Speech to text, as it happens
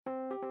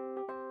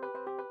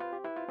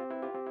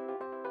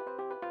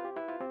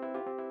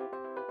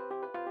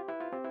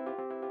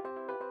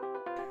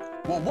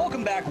Well,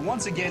 welcome back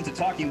once again to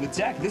Talking with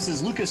Tech. This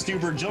is Lucas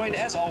Stuber, joined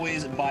as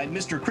always by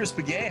Mr. Chris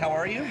Begay. How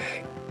are you?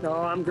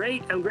 Oh, I'm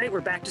great.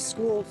 We're back to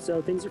school,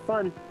 so things are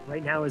fun.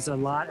 Right now is a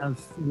lot of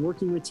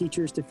working with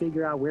teachers to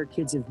figure out where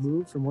kids have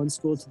moved from one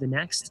school to the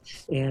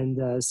next.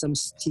 And some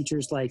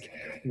teachers like,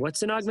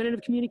 what's an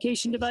augmentative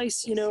communication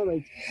device?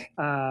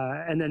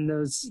 And then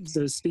those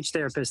speech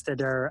therapists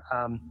that are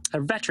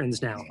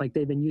veterans now, like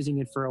they've been using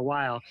it for a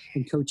while,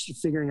 and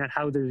figuring out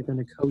how they're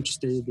going to coach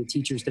the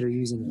teachers that are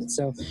using it.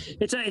 So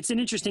it's an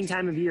interesting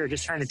time of year,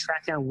 just trying to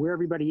track down where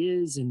everybody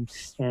is and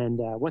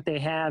what they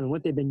have and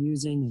what they've been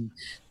using,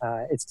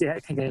 and it's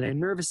kind of a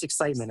nervous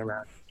excitement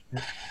around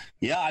it.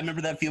 Yeah, I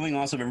remember that feeling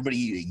also of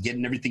everybody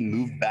getting everything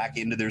moved back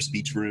into their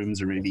speech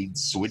rooms, or maybe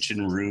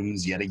switching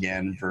rooms yet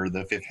again for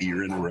the fifth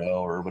year in a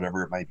row or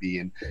whatever it might be.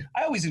 And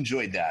I always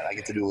enjoyed that. I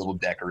get to do a little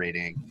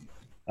decorating,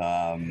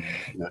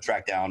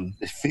 track down,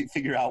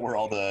 figure out where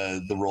all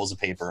the rolls of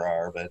paper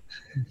are.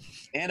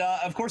 And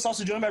of course,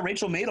 also joined by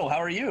Rachel Madel. How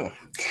are you?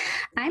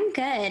 I'm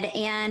good.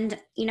 And,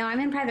 I'm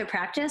in private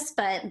practice,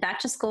 but back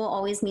to school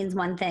always means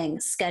one thing: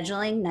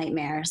 scheduling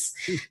nightmares.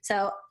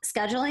 So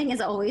scheduling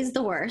is always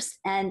the worst.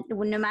 And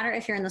no matter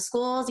if you're in the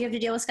schools, you have to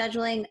deal with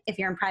scheduling. If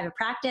you're in private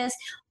practice,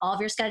 all of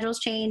your schedules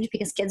change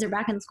because kids are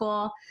back in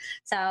school.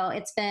 So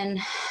it's been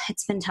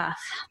tough,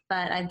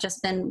 but I've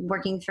just been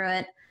working through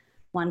it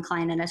one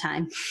client at a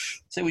time.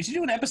 So we should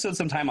do an episode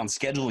sometime on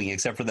scheduling,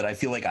 except for that I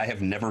feel like I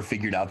have never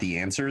figured out the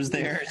answers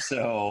there.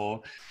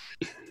 So,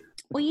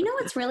 well,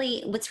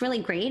 what's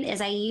really great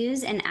is I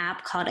use an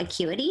app called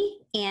Acuity,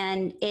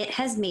 and it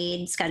has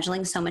made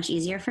scheduling so much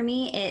easier for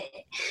me.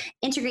 It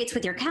integrates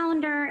with your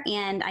calendar,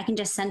 and I can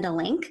just send a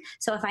link.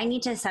 So if I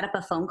need to set up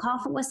a phone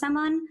call with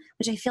someone,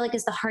 which I feel like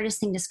is the hardest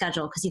thing to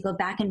schedule because you go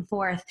back and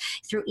forth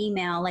through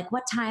email, like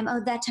what time?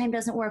 Oh, that time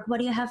doesn't work. What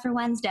do you have for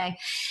Wednesday?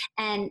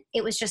 And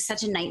it was just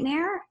such a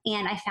nightmare.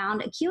 And I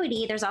found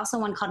Acuity. There's also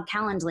one called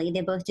Calendly. They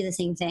both do the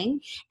same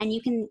thing. And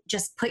you can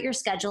just put your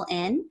schedule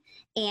in.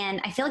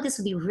 And I feel like this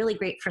would be really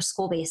great for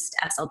school-based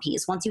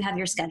SLPs. Once you have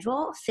your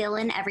schedule, fill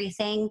in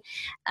everything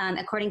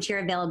according to your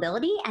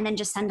availability, and then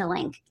just send a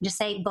link. Just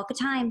say, book a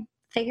time,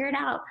 figure it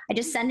out. I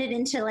just send it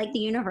into the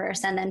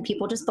universe, and then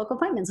people just book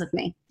appointments with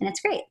me, and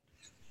it's great.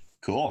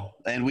 Cool.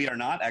 And we are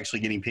not actually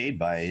getting paid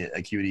by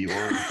Acuity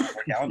or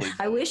Calendly.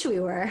 I wish we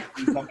were.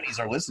 Companies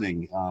are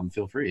listening.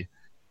 Feel free.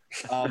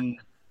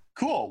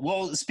 Cool.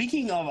 Well,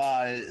 speaking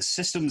of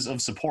systems of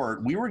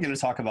support, we were going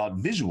to talk about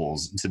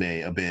visuals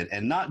today a bit,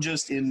 and not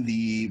just in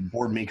the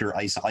Boardmaker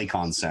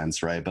icon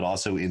sense, right? But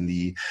also in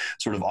the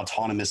sort of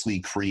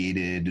autonomously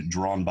created,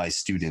 drawn by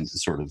student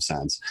sort of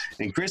sense.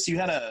 And Chris, you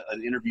had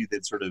an interview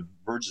that sort of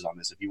verges on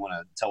this, if you want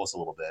to tell us a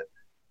little bit.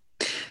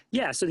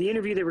 Yeah, so the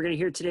interview that we're going to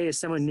hear today is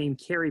someone named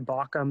Carrie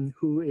Baucom,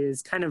 who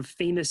is kind of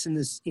famous in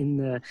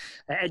the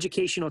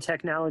educational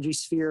technology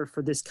sphere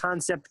for this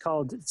concept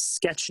called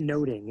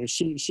sketchnoting.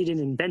 She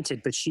didn't invent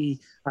it, but she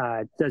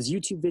does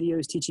YouTube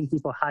videos teaching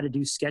people how to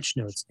do sketch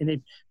notes. And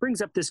it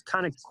brings up this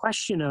kind of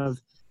question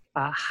of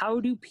how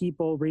do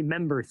people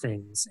remember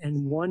things?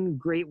 And one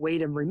great way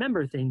to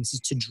remember things is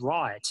to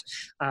draw it.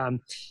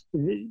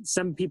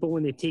 Some people,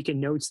 when they've taken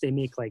notes, they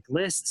make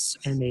lists,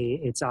 and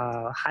it's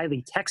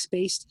highly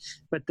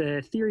text-based. But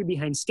the theory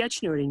behind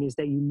sketchnoting is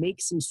that you make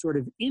some sort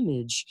of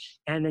image,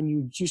 and then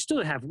you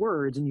still have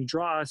words, and you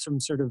draw some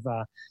sort of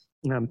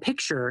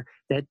picture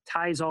that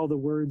ties all the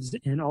words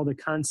and all the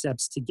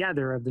concepts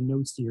together of the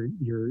notes that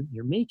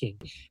you're making.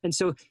 And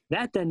so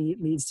that then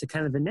leads to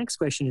kind of the next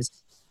question is,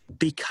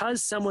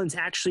 because someone's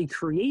actually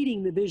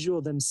creating the visual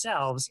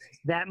themselves,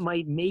 that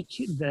might make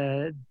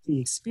the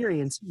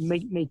experience,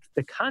 make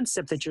the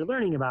concept that you're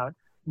learning about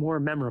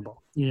more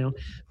memorable,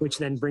 which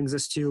then brings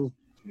us to,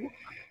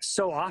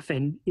 so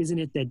often, isn't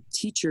it that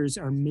teachers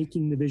are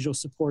making the visual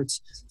supports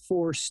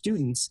for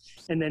students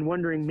and then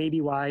wondering maybe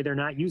why they're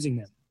not using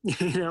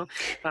them?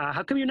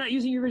 How come you're not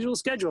using your visual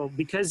schedule?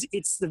 Because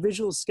it's the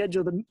visual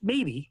schedule that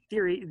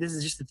this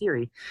is just a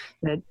theory,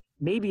 that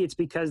maybe it's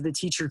because the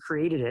teacher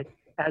created it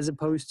as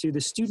opposed to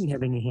the student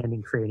having a hand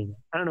in creating it.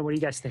 I don't know. What do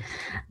you guys think?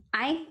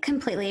 I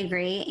completely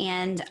agree.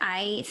 And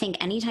I think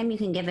anytime you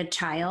can give a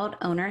child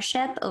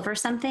ownership over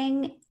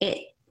something,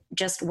 it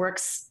just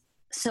works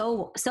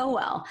so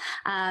well.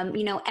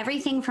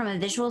 Everything from a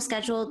visual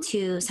schedule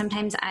to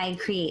sometimes I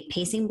create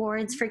pacing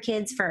boards for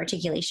kids for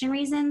articulation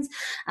reasons,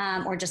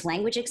 or just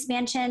language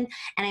expansion.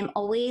 And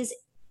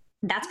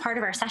that's part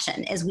of our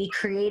session is we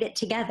create it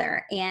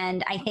together.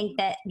 And I think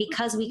that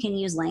because we can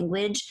use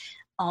language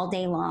all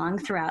day long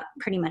throughout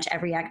pretty much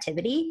every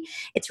activity,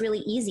 it's really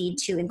easy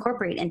to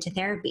incorporate into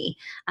therapy.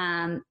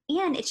 And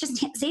it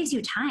just saves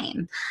you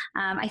time.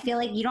 I feel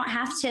like you don't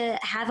have to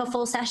have a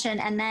full session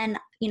and then,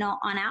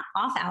 on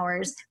off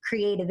hours,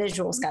 create a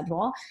visual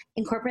schedule,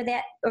 incorporate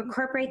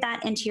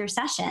that into your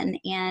session.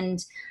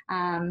 And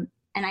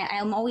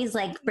I'm always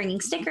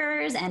bringing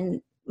stickers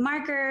and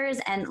markers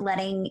and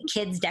letting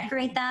kids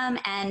decorate them.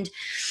 And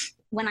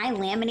when I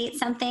laminate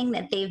something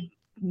that they've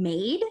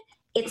made,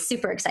 it's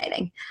super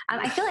exciting.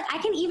 I feel like I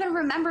can even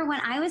remember when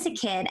I was a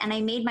kid and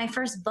I made my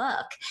first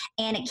book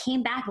and it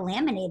came back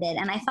laminated,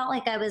 and I felt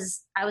like I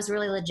was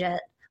really legit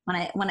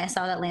when I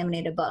saw that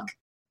laminated book.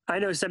 I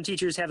know some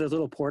teachers have those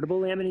little portable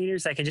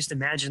laminators. I can just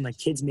imagine like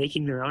kids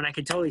making their own. I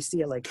can totally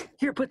see it like,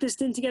 here, put this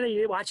thing together.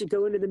 You watch it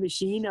go into the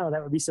machine. Oh,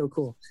 that would be so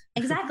cool.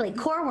 Exactly.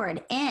 Core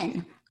word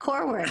in,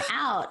 core word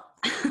out.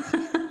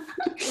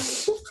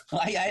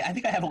 I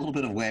think I have a little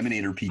bit of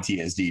laminator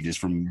PTSD just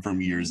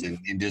from years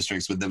in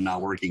districts with them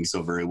not working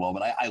so very well.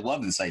 But I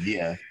love this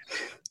idea.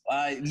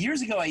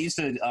 Years ago, I used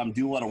to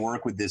do a lot of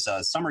work with this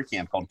summer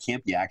camp called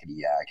Camp Yakety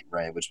Yak,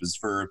 right? Which was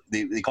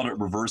they called it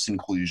reverse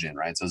inclusion,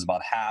 right? So it was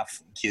about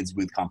half kids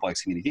with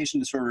complex communication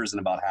disorders and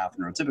about half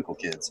neurotypical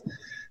kids.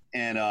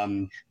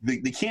 And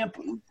the camp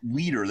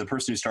leader, the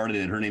person who started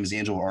it, her name is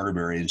Angela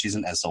Arterberry, and she's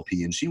an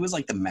SLP, and she was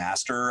like the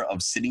master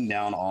of sitting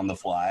down on the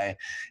fly.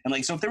 And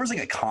like, so if there was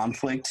like a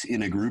conflict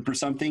in a group or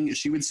something,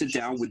 she would sit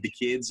down with the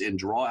kids and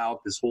draw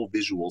out this whole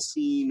visual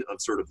scene of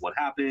sort of what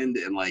happened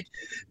and like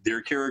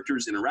their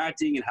characters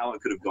interacting and how it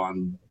could have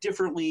gone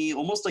differently,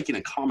 almost like in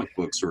a comic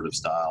book sort of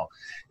style.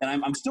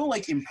 And I'm still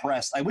like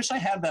impressed. I wish I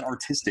had that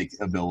artistic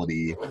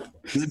ability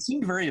because it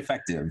seemed very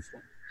effective.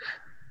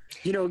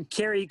 You know,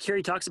 Carrie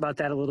talks about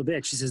that a little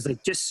bit. She says,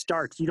 like, just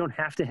start. You don't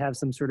have to have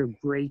some sort of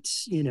great,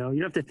 you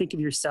don't have to think of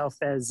yourself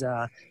as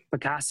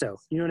Picasso.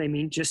 You know what I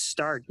mean? Just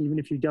start. Even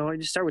if you don't,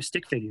 just start with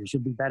stick figures.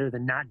 You'll be better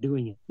than not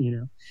doing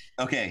it,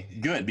 Okay,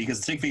 good,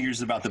 because stick figures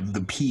is about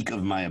the peak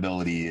of my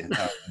ability in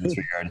this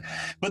regard.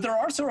 But there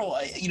are sort of,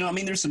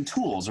 there's some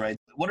tools, right?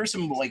 What are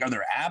some, are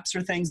there apps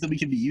or things that we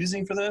could be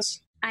using for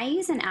this? I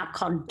use an app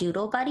called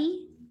Doodle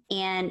Buddy.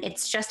 And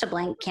it's just a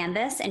blank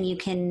canvas and you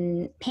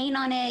can paint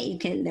on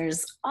it.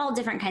 There's all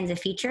different kinds of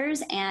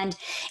features, and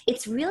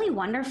it's really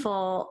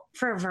wonderful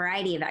for a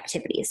variety of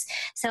activities.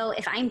 So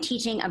if I'm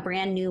teaching a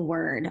brand new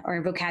word or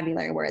a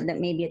vocabulary word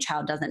that maybe a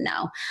child doesn't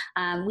know,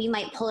 we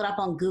might pull it up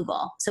on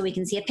Google so we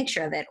can see a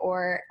picture of it,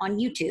 or on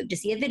YouTube to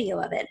see a video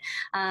of it.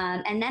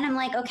 And then I'm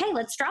like, okay,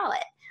 let's draw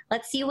it.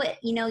 Let's see what,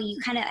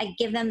 I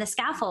give them the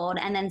scaffold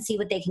and then see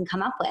what they can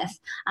come up with.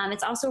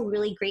 It's also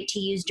really great to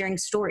use during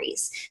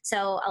stories.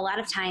 So a lot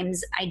of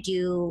times I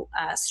do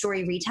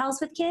story retells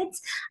with kids,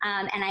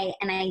 and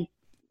I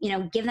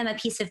give them a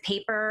piece of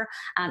paper.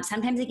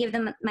 Sometimes I give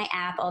them my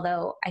app,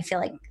 although I feel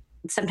like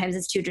sometimes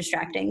it's too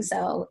distracting.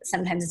 So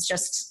sometimes it's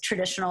just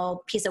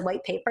traditional piece of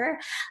white paper.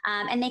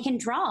 And they can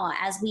draw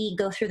as we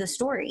go through the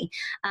story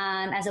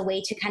as a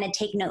way to kind of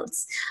take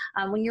notes.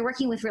 When you're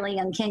working with really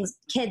young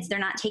kids, they're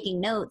not taking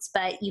notes,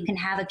 but you can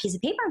have a piece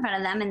of paper in front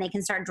of them and they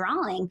can start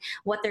drawing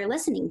what they're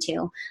listening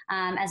to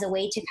as a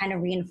way to kind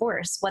of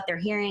reinforce what they're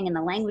hearing and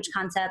the language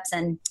concepts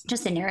and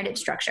just the narrative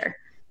structure.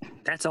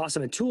 That's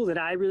awesome. A tool that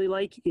I really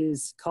like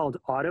is called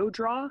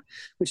AutoDraw,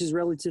 which is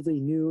relatively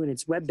new and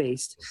it's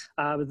web-based.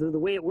 The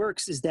way it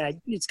works is that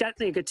it's got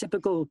like a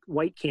typical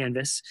white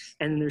canvas,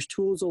 and then there's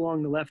tools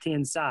along the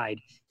left-hand side.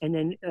 And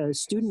then a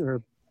student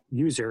or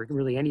user,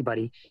 really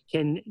anybody,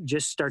 can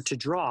just start to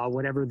draw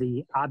whatever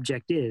the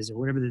object is or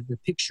whatever the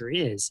picture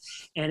is.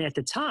 And at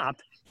the top,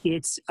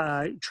 it's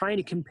trying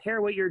to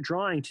compare what you're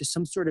drawing to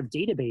some sort of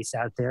database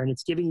out there, and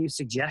it's giving you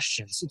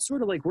suggestions. It's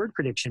sort of like word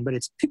prediction, but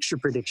it's picture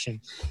prediction.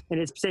 And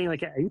it's saying,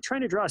 like, are you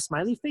trying to draw a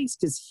smiley face?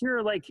 Because here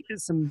are, like,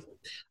 some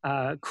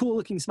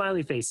cool-looking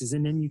smiley faces.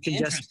 And then you can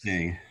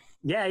Interesting.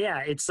 Yeah.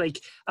 It's like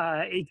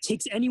it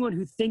takes anyone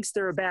who thinks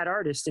they're a bad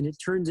artist, and it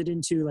turns it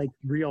into, like,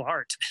 real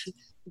art.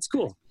 It's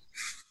cool.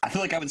 I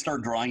feel like I would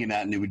start drawing in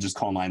that, and it would just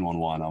call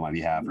 911 on my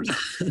behalf or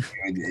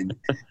something.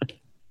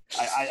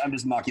 I'm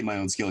just mocking my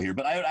own skill here,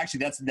 but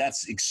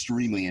that's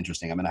extremely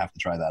interesting. I'm going to have to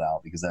try that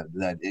out because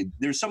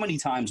there's so many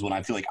times when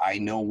I feel like I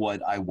know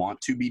what I want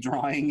to be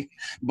drawing,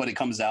 but it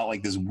comes out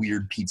like this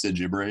weird pizza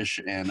gibberish.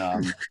 And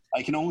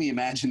I can only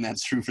imagine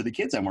that's true for the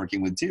kids I'm working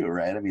with too,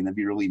 right? I mean, that'd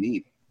be really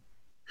neat.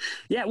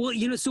 Yeah. Well,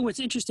 so what's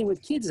interesting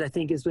with kids, I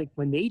think, is like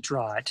when they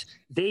draw it,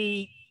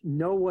 they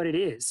know what it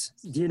is,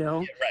 yeah,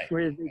 right.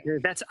 Where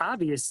that's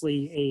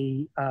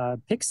obviously a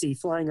pixie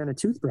flying on a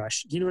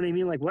toothbrush. Do you know what I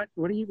mean? Like, what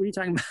are you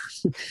talking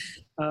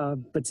about?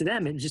 But to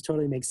them, it just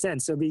totally makes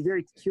sense. So I'd be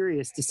very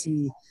curious to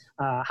see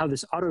how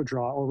this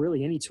AutoDraw, or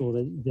really any tool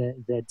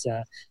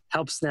that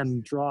helps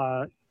them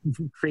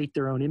create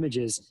their own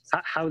images,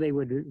 how they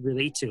would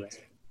relate to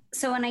it.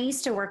 So when I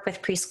used to work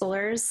with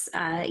preschoolers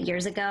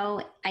years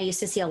ago, I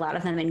used to see a lot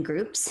of them in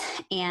groups,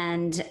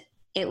 and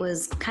it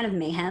was kind of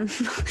mayhem,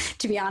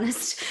 to be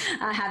honest,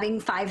 having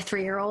 5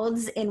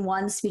 3-year-olds in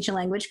one speech and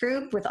language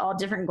group with all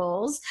different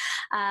goals.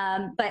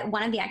 But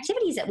one of the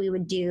activities that we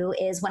would do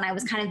is when I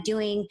was kind of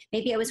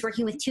maybe I was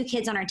working with 2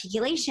 kids on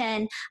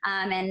articulation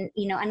and,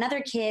 another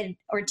kid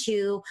or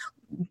 2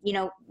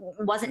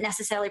 wasn't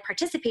necessarily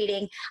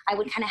participating, I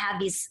would kind of have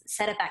these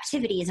set up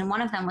activities, and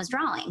one of them was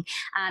drawing.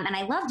 And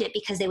I loved it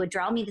because they would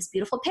draw me this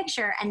beautiful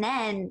picture, and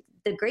then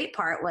the great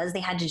part was they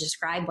had to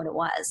describe what it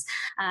was.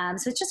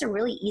 So it's just a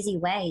really easy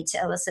way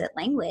to elicit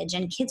language,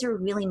 and kids are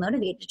really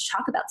motivated to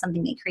talk about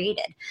something they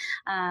created.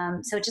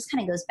 So it just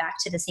kind of goes back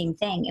to the same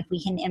thing. If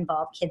we can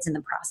involve kids in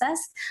the process,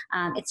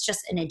 it's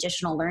just an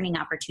additional learning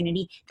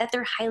opportunity that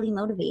they're highly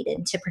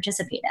motivated to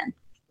participate in.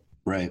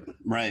 Right.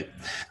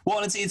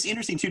 Well, it's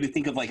interesting too to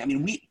think of, like, I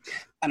mean,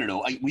 I don't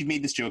know, we've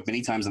made this joke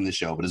many times on this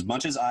show, but as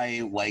much as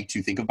I like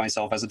to think of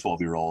myself as a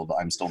 12-year-old,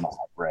 I'm still not,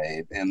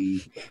 right?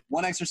 And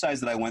one exercise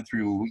that I went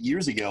through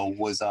years ago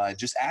was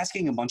just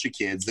asking a bunch of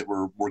kids that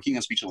were working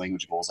on speech and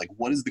language goals, like,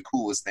 what is the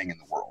coolest thing in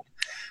the world,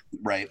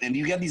 right? And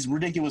you get these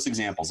ridiculous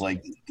examples,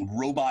 like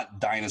robot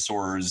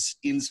dinosaurs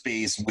in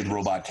space with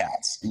robot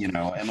cats, and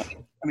like,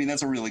 I mean,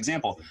 that's a real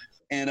example.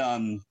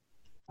 And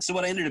so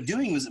what I ended up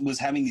doing was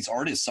having these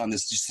artists on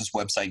this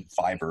website,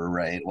 Fiverr,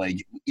 right?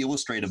 Like,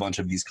 illustrate a bunch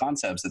of these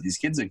concepts that these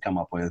kids had come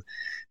up with,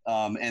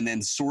 and then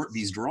sort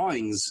these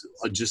drawings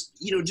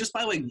just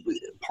by like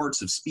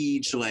parts of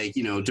speech, like,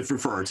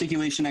 different for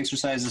articulation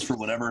exercises, for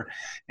whatever.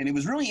 And it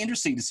was really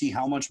interesting to see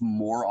how much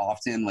more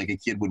often like a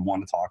kid would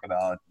want to talk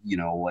about,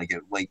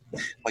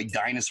 like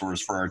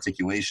dinosaurs for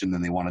articulation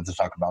than they wanted to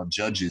talk about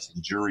judges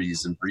and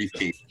juries and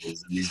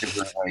briefcases and these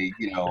different, like,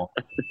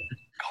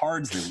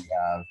 cards that we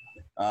have.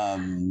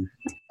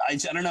 I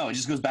don't know. It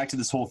just goes back to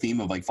this whole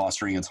theme of like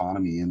fostering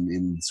autonomy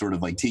and sort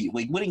of like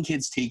letting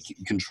kids take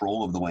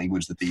control of the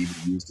language that they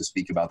use to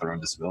speak about their own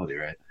disability,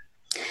 right?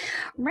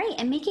 Right.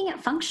 And making it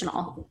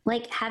functional,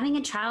 like having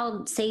a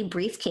child say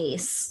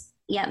briefcase.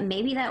 Yeah,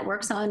 maybe that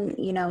works on,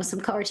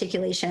 some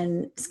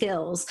co-articulation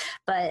skills,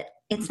 but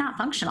it's not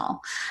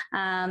functional.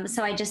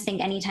 So I just think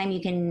anytime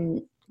you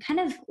can kind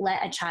of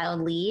let a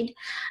child lead,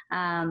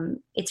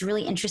 it's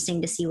really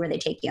interesting to see where they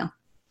take you.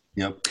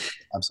 Yep,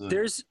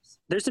 absolutely.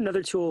 There's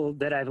another tool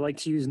that I've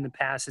liked to use in the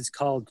past. It's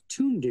called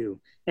Toondoo.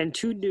 And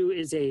Toondoo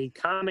is a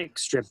comic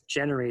strip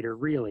generator,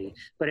 really.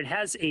 But it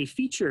has a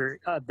feature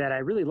that I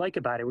really like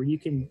about it, where you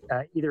can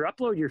either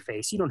upload your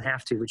face. You don't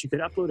have to, but you could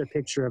upload a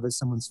picture of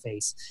someone's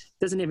face.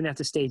 It doesn't even have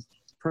to stay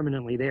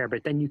permanently there.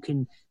 But then you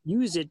can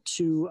use it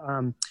to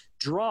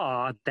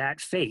draw that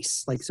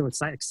face, like, so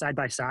it's like side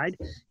by side.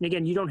 And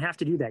again, you don't have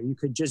to do that. You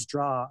could just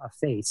draw a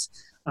face.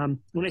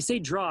 When I say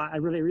draw, I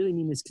really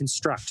mean is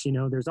construct.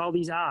 There's all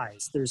these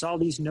eyes, there's all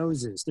these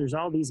noses, there's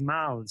all these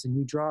mouths, and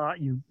you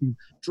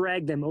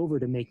drag them over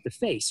to make the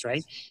face,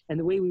 right? And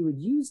the way we would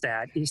use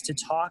that is to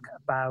talk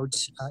about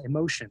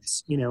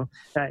emotions.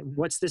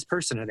 What's this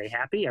person? Are they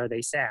happy? Are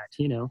they sad?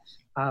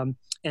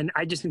 And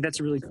I just think that's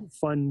a really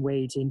fun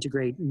way to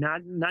integrate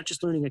not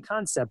just learning a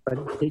concept,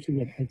 but taking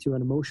it into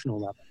an emotional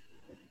level.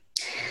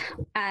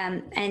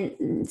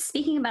 And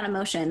speaking about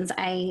emotions,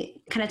 I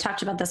kind of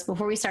talked about this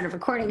before we started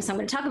recording, so I'm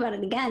going to talk about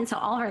it again so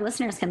all of our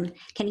listeners can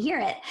hear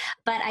it.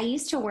 But I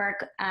used to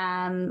work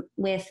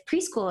with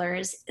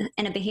preschoolers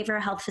in a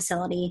behavioral health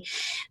facility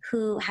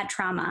who had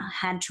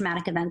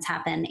traumatic events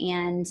happen.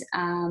 And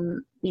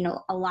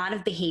a lot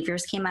of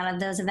behaviors came out of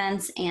those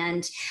events.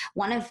 And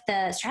one of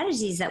the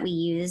strategies that we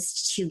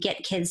used to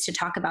get kids to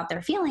talk about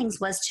their feelings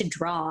was to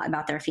draw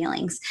about their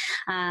feelings.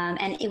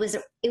 And it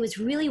was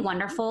really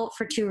wonderful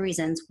for two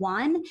reasons.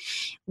 One,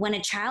 when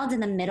a child's in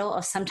the middle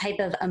of some type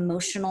of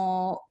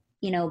emotional,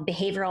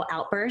 behavioral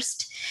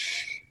outburst,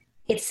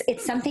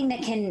 it's something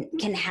that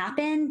can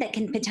happen that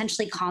can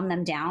potentially calm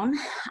them down.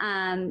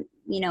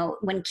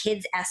 When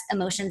kids'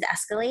 emotions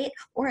escalate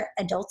or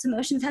adults'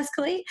 emotions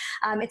escalate,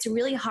 it's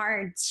really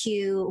hard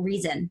to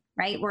reason,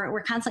 right?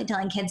 We're constantly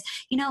telling kids,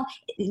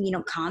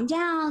 calm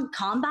down,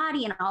 calm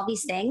body, and all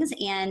these things.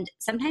 And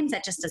sometimes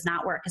that just does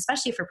not work,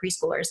 especially for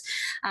preschoolers,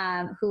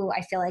 who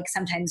I feel like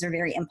sometimes are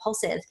very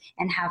impulsive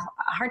and have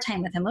a hard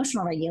time with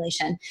emotional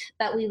regulation.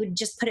 But we would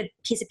just put a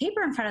piece of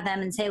paper in front of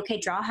them and say, okay,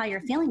 draw how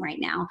you're feeling right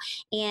now.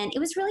 And it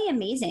was really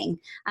amazing.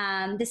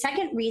 The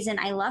second reason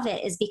I love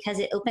it is because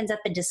it opens up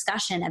a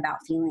discussion about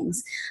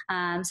feelings.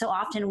 So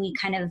often we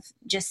kind of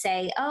just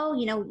say, oh,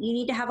 you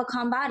need to have a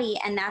calm body,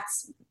 and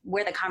that's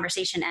where the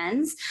conversation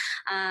ends.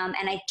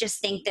 And I just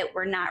think that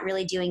we're not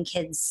really doing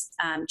kids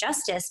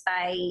justice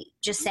by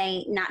just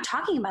not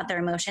talking about their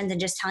emotions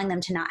and just telling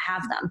them to not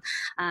have them.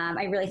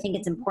 I really think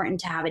it's important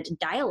to have a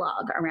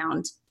dialogue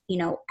around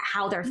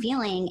how they're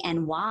feeling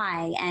and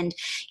why, and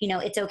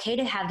it's okay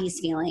to have these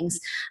feelings.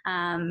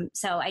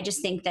 So I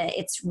just think that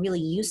it's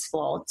really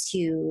useful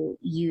to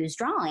use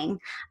drawing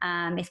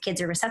if kids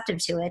are receptive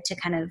to it, to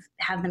kind of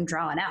have them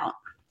draw it out.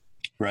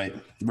 Right.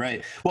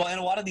 Well, and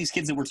a lot of these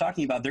kids that we're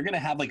talking about, they're going to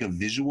have like a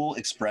visual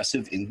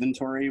expressive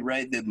inventory,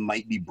 right, that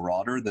might be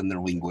broader than their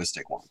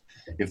linguistic one,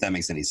 if that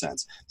makes any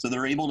sense. So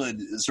they're able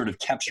to sort of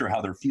capture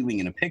how they're feeling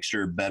in a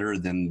picture better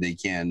than they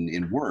can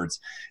in words.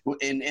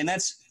 And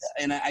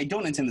I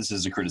don't intend this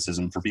as a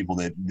criticism for people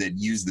that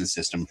use this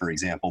system, for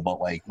example, but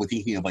like we're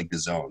thinking of like the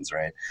zones,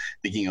 right?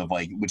 Thinking of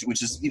like,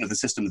 which is, the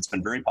system that's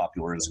been very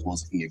popular in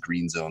schools, looking at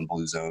green zone,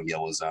 blue zone,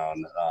 yellow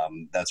zone,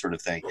 that sort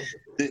of thing.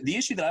 The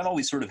issue that I've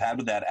always sort of had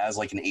with that as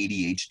like like an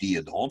ADHD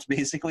adult,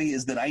 basically,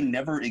 is that I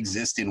never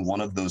exist in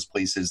one of those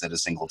places at a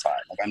single time.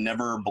 Like, I'm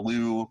never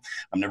blue,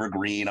 I'm never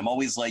green. I'm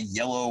always like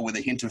yellow with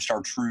a hint of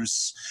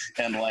chartreuse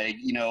and like,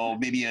 you know,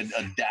 maybe a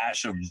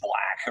dash of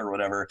black or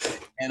whatever.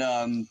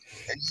 And,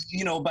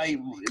 you know, by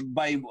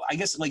I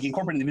guess like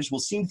incorporating the visual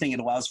scene thing, it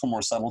allows for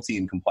more subtlety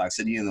and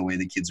complexity in the way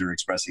the kids are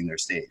expressing their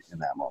state in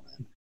that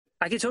moment.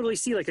 I could totally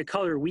see like a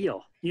color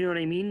wheel, you know what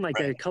I mean? Like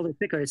a color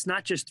picker. It's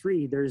not just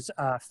 3, there's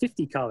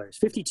 50 colors,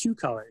 52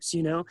 colors,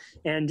 you know,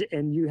 and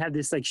you have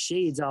this like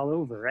shades all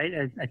over,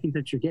 right? I think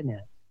that you're getting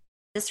at.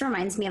 This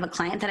reminds me of a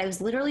client that I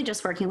was literally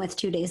just working with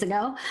 2 days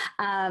ago.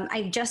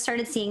 I just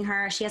started seeing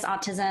her. She has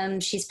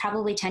autism. She's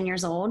probably 10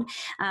 years old.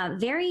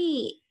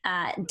 Very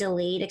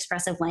delayed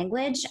expressive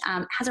language,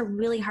 has a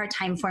really hard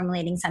time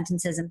formulating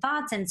sentences and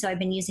thoughts. And so I've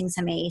been using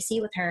some AAC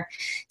with her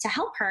to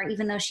help her,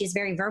 even though she's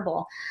very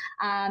verbal.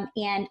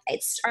 And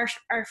it's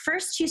our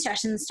first 2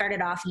 sessions started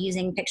off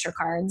using picture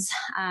cards.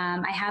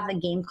 I have a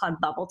game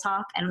called Bubble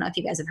Talk. I don't know if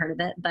you guys have heard of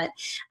it, but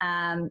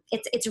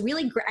it's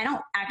really great. I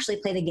don't actually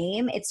play the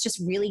game. It's just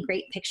really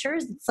great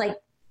pictures. It's like,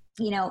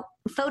 you know,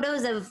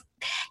 photos of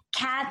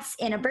cats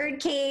in a bird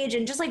cage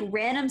and just like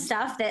random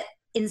stuff that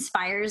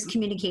inspires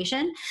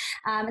communication.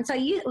 And so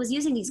I was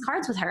using these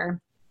cards with her.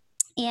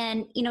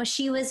 And, you know,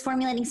 she was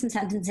formulating some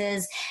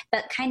sentences,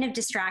 but kind of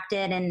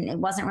distracted and it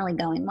wasn't really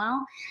going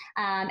well.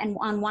 And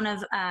on one of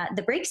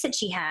the breaks that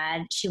she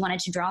had, she wanted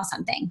to draw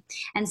something.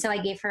 And so I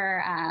gave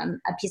her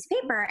a piece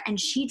of paper and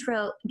she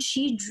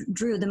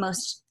drew the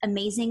most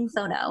amazing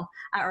photo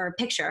or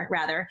picture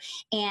rather.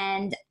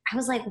 And I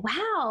was like,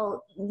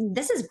 wow,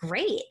 this is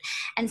great.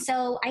 And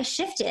so I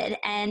shifted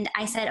and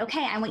I said,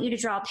 okay, I want you to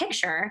draw a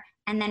picture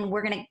and then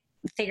we're going to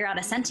figure out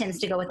a sentence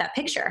to go with that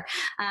picture.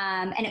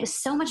 And it was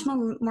so much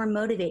more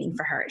motivating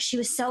for her. She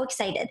was so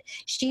excited.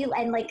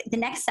 And like the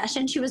next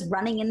session, she was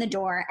running in the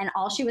door and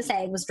all she was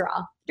saying was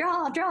draw,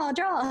 draw, draw,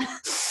 draw.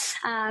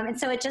 And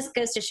so it just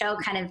goes to show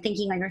kind of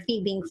thinking on your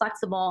feet, being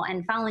flexible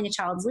and following a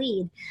child's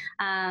lead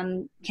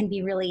can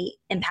be really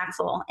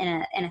impactful in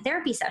a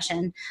therapy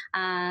session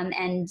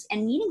and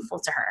meaningful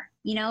to her,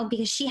 you know,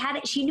 because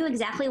she knew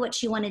exactly what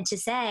she wanted to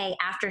say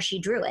after she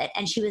drew it.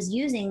 And she was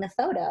using the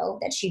photo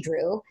that she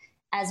drew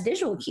as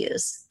visual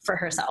cues for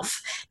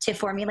herself to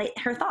formulate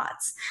her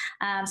thoughts.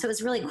 So it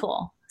was really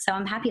cool. So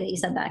I'm happy that you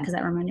said that because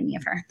that reminded me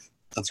of her.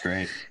 That's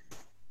great.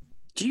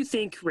 Do you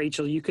think,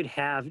 Rachel, you could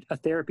have a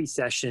therapy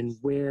session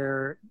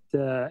where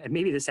and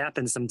maybe this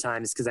happens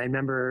sometimes, because I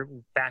remember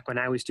back when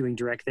I was doing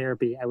direct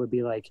therapy, I would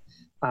be like,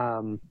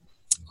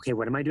 okay,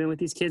 what am I doing with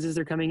these kids as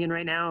they're coming in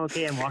right now?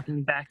 Okay, I'm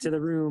walking back to the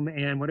room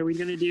and what are we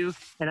going to do?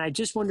 And I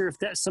just wonder if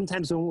that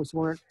sometimes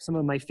weren't some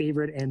of my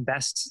favorite and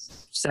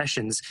best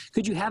sessions.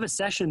 Could you have a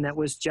session that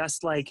was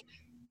just like,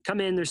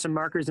 come in, there's some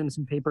markers and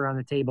some paper on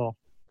the table,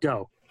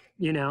 go,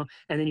 you know,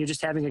 and then you're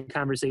just having a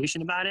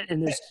conversation about it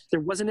and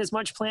there wasn't as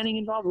much planning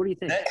involved? What do you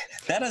think?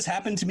 That has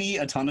happened to me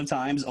a ton of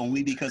times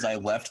only because I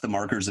left the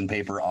markers and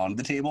paper on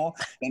the table.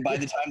 And by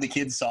the time the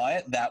kids saw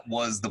it, that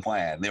was the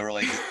plan. They were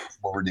like, this is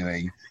what we're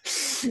doing.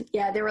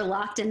 Yeah, they were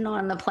locked in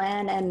on the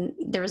plan and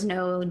there was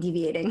no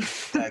deviating.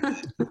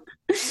 Exactly.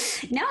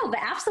 No, but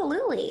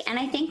absolutely. And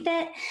I think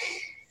that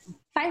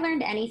if I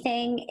learned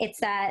anything, it's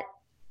that,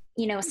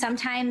 you know,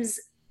 sometimes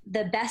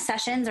the best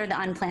sessions are the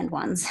unplanned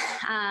ones.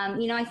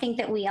 You know, I think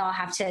that we all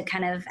have to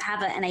kind of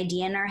have an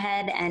idea in our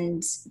head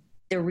and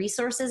the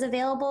resources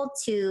available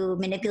to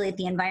manipulate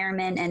the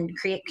environment and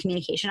create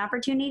communication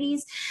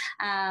opportunities.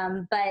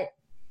 But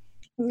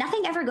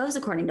nothing ever goes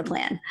according to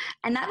plan.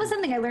 And that was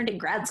something I learned in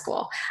grad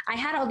school. I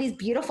had all these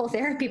beautiful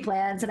therapy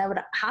plans and I would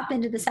hop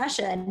into the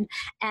session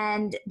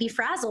and be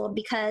frazzled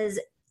because,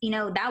 you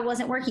know, that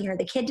wasn't working or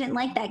the kid didn't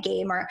like that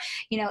game or,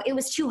 you know, it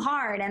was too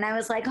hard. And I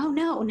was like, oh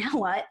no, now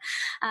what?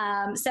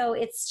 So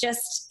it's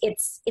just,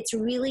 it's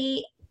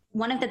really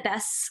one of the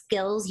best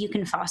skills you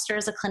can foster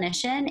as a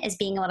clinician is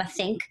being able to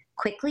think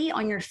quickly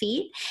on your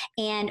feet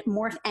and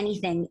morph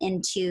anything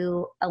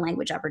into a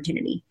language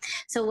opportunity.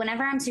 So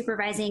whenever I'm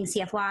supervising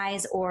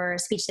CFYs or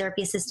speech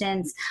therapy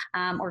assistants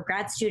or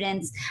grad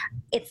students,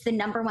 it's the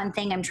number one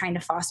thing I'm trying to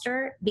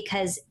foster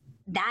because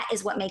that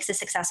is what makes a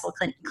successful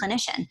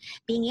clinician.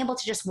 Being able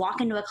to just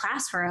walk into a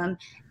classroom,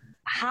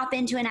 hop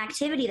into an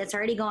activity that's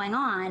already going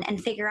on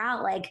and figure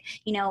out like,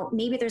 you know,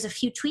 maybe there's a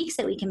few tweaks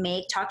that we can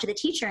make, talk to the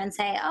teacher and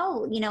say,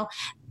 oh, you know,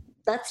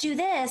 let's do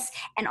this.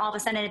 And all of a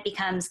sudden it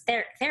becomes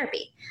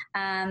therapy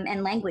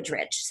and language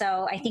rich.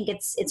 So I think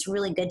it's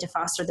really good to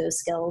foster those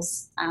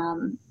skills,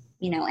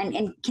 you know,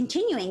 and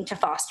continuing to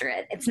foster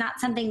it. It's not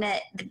something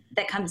that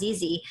comes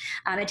easy.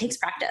 It takes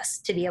practice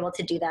to be able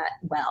to do that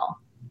well.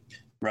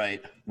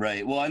 Right.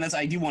 Well, and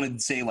I do want to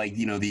say, like,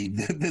 you know,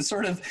 the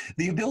sort of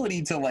the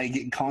ability to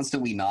like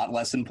constantly not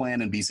lesson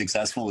plan and be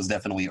successful is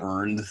definitely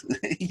earned,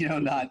 you know,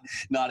 not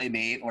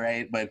innate,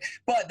 right? But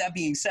that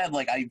being said,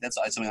 like that's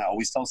something I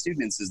always tell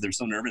students is they're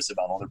so nervous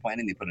about all their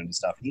planning they put into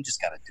stuff, and you just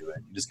got to do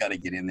it. You just got to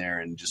get in there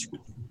and just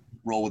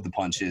roll with the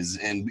punches.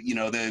 And, you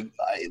know,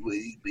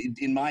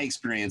 in my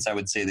experience, I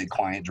would say that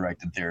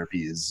client-directed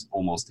therapy is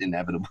almost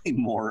inevitably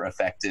more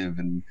effective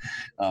and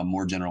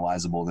more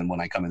generalizable than when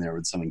I come in there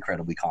with some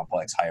incredibly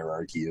complex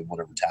hierarchy of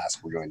whatever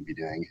task we're going to be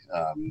doing.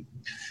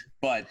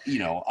 But, you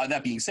know,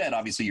 that being said,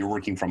 obviously you're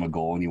working from a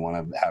goal and you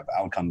want to have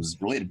outcomes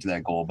related to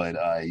that goal. But,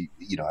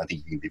 you know, I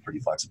think you can be pretty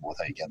flexible with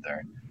how you get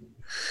there.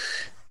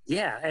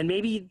 Yeah, and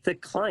maybe the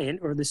client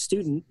or the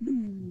student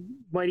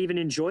might even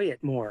enjoy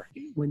it more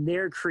when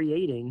they're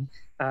creating.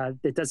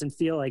 It doesn't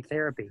feel like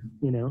therapy,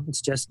 you know,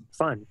 it's just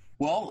fun.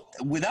 Well,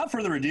 without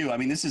further ado, I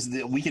mean,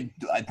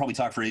 I'd probably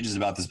talk for ages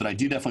about this, but I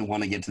do definitely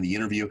want to get to the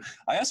interview.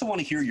 I also want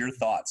to hear your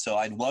thoughts. So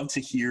I'd love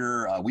to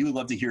hear, we would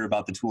love to hear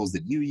about the tools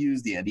that you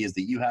use, the ideas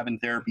that you have in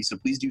therapy. So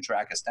please do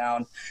track us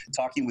down.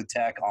 Talking with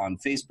Tech on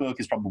Facebook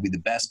is probably the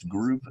best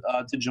group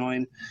to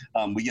join.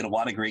 We get a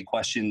lot of great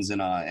questions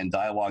and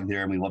dialogue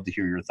there, and we love to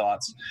hear your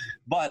thoughts.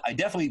 But I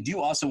definitely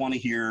do also want to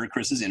hear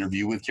Chris's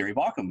interview with Carrie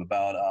Baucom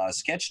about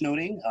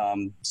sketchnoting.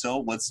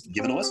 So let's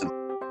give it a listen.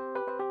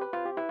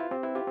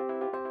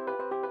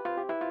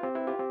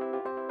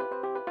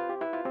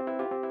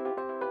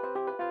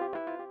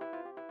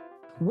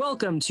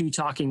 Welcome to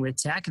Talking with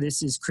Tech.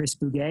 This is Chris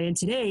Bugaj, and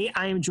today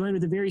I am joined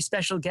with a very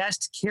special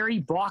guest, Carrie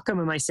Baucom.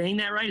 Am I saying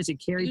that right? Is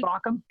it Carrie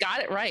Baucom?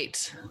 Got it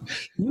right.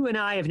 You and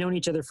I have known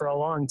each other for a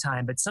long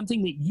time, but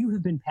something that you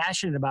have been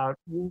passionate about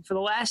for the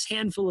last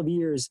handful of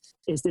years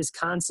is this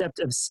concept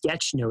of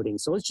sketchnoting.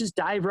 So let's just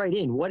dive right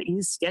in. What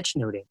is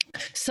sketchnoting?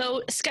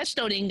 So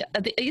sketchnoting,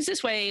 the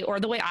easiest way, or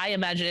the way I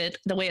imagine it,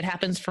 the way it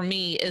happens for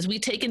me, is we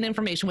take in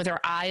information with our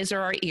eyes or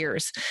our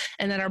ears,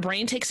 and then our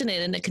brain takes it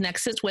in and it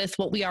connects it with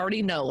what we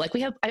already know. Like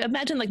I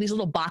imagine like these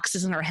little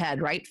boxes in our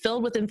head, right?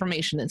 Filled with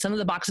information. And some of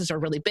the boxes are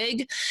really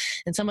big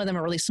and some of them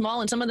are really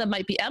small and some of them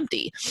might be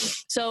empty.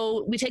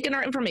 So we take in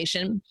our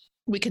information,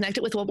 we connect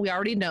it with what we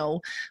already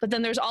know, but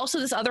then there's also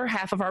this other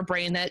half of our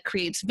brain that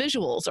creates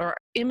visuals or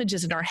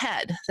images in our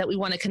head that we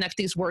want to connect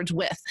these words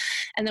with.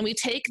 And then we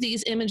take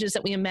these images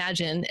that we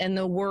imagine and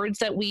the words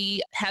that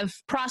we have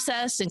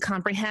processed and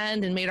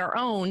comprehend and made our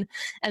own,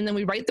 and then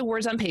we write the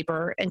words on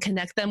paper and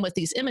connect them with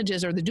these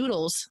images or the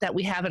doodles that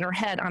we have in our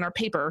head on our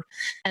paper,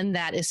 and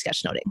that is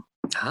sketchnoting.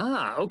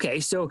 Ah, okay.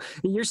 So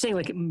you're saying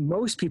like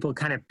most people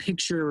kind of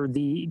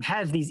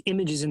have these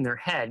images in their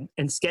head,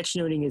 and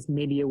sketchnoting is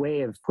maybe a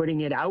way of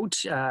putting it out,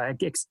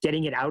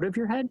 getting it out of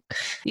your head?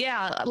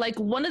 Yeah. Like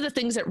one of the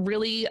things that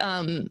really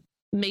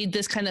made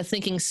this kind of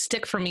thinking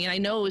stick for me. And I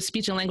know as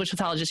speech and language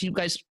pathologists, you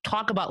guys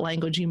talk about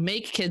language, you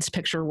make kids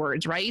picture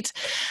words, right?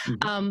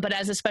 Mm-hmm. But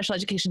as a special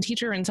education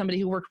teacher and somebody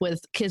who worked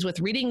with kids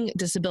with reading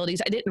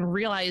disabilities, I didn't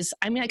realize,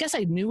 I mean, I guess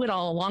I knew it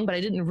all along, but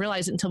I didn't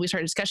realize it until we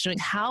started sketchnoting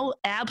how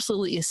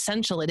absolutely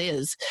essential it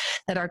is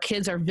that our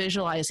kids are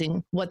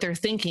visualizing what they're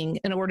thinking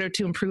in order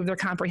to improve their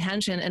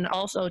comprehension and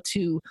also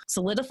to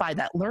solidify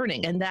that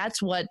learning. And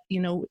that's what, you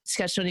know,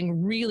 sketchnoting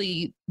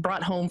really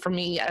brought home for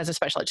me as a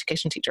special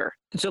education teacher.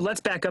 So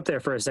let's back up there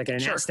for a second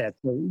and ask that.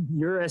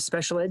 You're a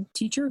special ed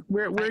teacher?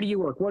 Where do you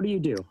work? What do you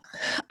do?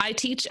 I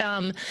teach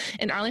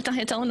in Arlington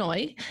Heights,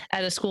 Illinois,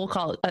 at a school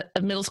called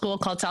a middle school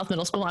called South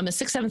Middle School. I'm a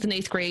 6th, 7th, and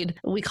 8th grade.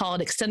 We call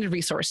it extended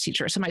resource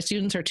teacher. So my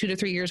students are 2 to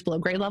 3 years below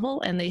grade level,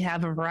 and they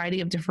have a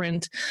variety of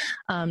different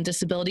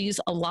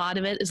disabilities. A lot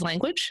of it is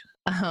language,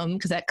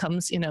 because that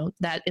comes, you know,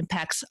 that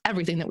impacts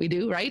everything that we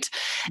do, right?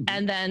 Mm-hmm.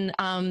 And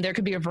then there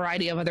could be a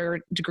variety of other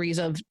degrees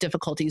of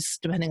difficulties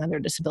depending on their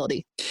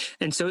disability.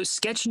 And so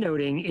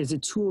sketchnoting is a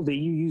tool that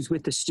you use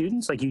with the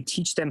students? Like you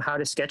teach them how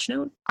to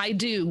sketchnote? I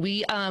do.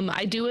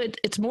 I do it.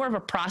 It's more of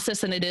a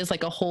process than it is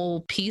like a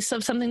whole piece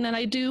of something that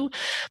I do.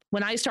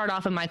 When I start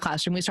off in my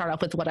classroom, we start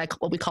off with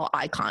what we call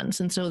icons.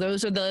 And so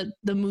those are the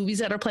movies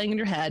that are playing in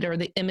your head or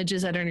the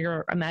images that are in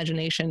your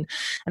imagination.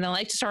 And I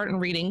like to start in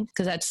reading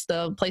because that's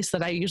the place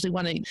that I usually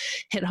want to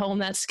hit home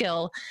that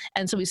skill.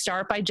 And so we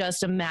start by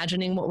just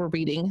imagining what we're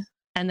reading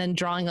and then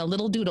drawing a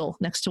little doodle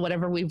next to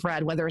whatever we've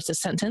read, whether it's a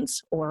sentence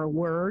or a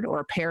word or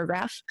a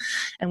paragraph.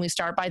 And we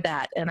start by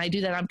that. And I do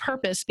that on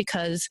purpose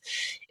because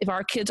if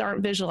our kids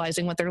aren't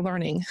visualizing what they're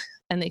learning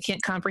and they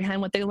can't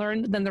comprehend what they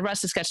learned, then the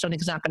rest of sketchnoting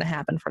is not going to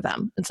happen for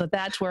them. And so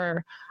that's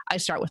where I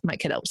start with my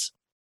kiddos.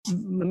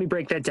 Let me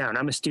break that down.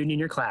 I'm a student in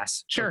your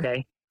class. Sure.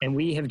 Okay. And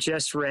we have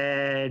just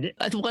read...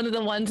 One of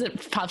the ones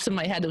that pops in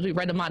my head is we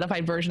read a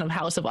modified version of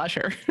House of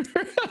Usher.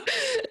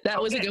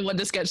 That was a good one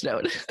to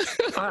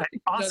sketchnote. All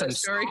right, awesome.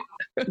 Story?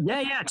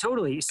 Yeah,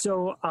 totally.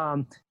 So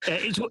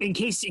in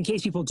case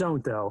people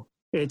don't, though,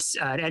 it's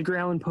an Edgar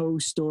Allan Poe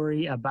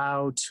story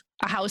about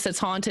a house that's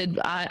haunted.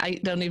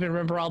 I don't even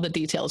remember all the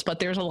details, but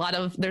there's a lot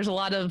of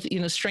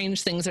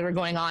strange things that are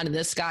going on in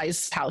this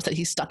guy's house that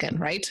he's stuck in,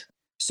 right?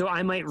 So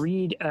I might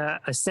read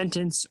a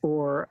sentence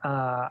or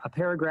a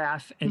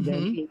paragraph, and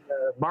then in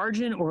the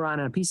margin or on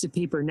a piece of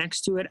paper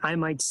next to it, I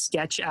might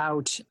sketch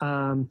out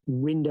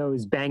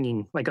windows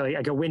banging, like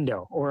a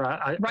window, or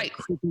a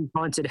creepy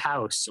haunted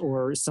house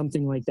or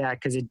something like that,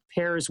 because it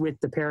pairs with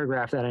the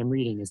paragraph that I'm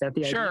reading. Is that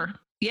the idea? Sure.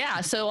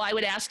 Yeah. So I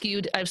would ask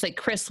you, I was like,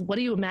 Chris, what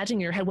do you imagine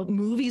in your head? What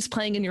movie's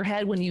playing in your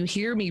head when you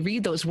hear me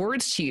read those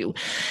words to you?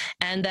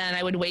 And then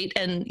I would wait.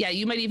 And yeah,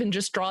 you might even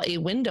just draw a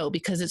window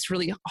because it's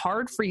really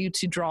hard for you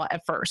to draw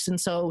at first. And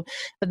so,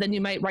 but then you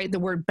might write the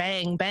word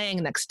bang,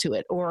 bang next to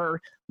it, or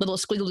little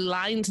squiggly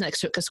lines next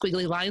to it, because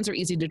squiggly lines are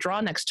easy to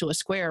draw next to a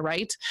square,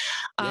 right?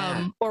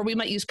 Yeah. Or we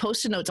might use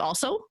Post-it notes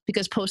also,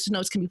 because Post-it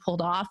notes can be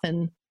pulled off,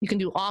 and you can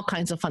do all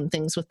kinds of fun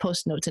things with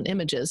Post-it notes and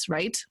images,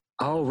 right?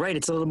 Oh, right.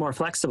 It's a little more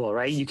flexible,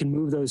 right? You can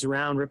move those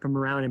around, rip them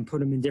around, and put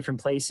them in different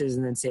places,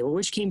 and then say, well,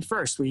 which came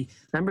first? We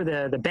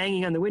remember the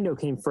banging on the window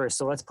came first,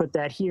 so let's put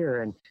that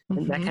here, and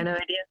that kind of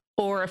idea.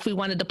 Or if we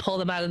wanted to pull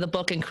them out of the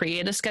book and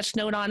create a sketch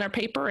note on our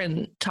paper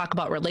and talk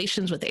about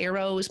relations with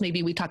arrows,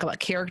 maybe we talk about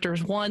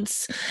characters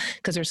once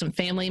because there's some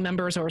family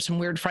members or some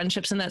weird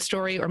friendships in that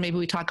story, or maybe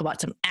we talk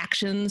about some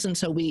actions, and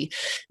so we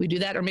do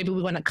that, or maybe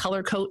we want to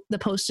color code the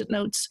Post-it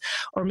notes,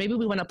 or maybe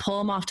we want to pull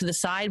them off to the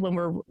side when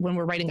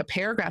we're writing a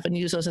paragraph and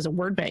use those as a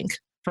word bank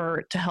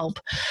to help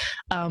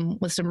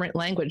with some written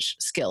language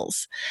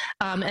skills.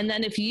 And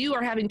then if you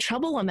are having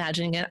trouble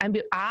imagining it,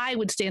 I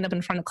would stand up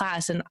in front of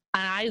class, and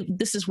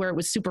this is where it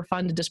was super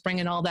fun to just bring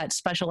in all that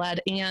special ed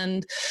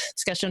and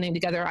sketchnoting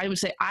together. I would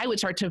say I would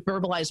start to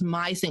verbalize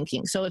my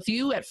thinking. So if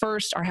you at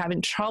first are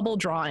having trouble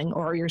drawing,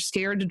 or you're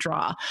scared to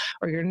draw,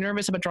 or you're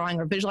nervous about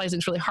drawing, or visualizing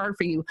is really hard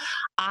for you,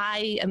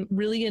 I am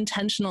really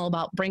intentional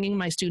about bringing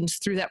my students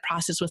through that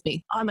process with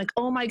me. I'm like,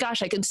 oh my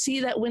gosh, I can see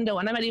that window,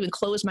 and I might even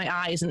close my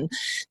eyes and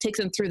take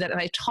them through that. And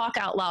I talk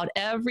out loud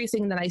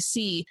everything that I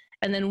see.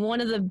 And then one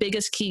of the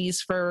biggest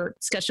keys for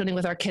sketchnoting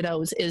with our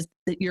kiddos is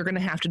that you're going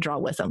to have to draw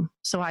with them.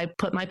 So I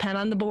put my pen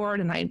on the board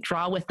and I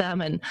draw with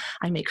them, and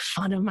I make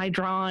fun of my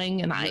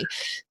drawing, and I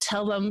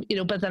tell them,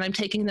 but then I'm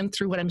taking them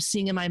through what I'm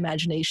seeing in my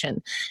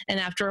imagination. And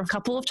after a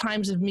couple of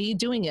times of me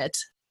doing it,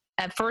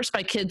 at first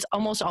my kids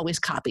almost always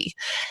copy.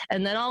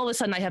 And then all of a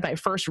sudden I have my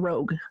first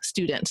rogue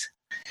student.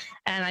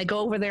 And I go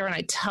over there and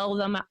I tell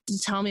them to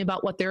tell me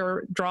about what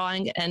they're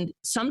drawing. And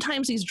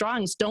sometimes these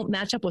drawings don't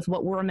match up with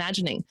what we're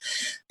imagining,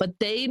 but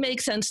they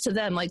make sense to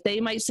them. Like they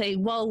might say,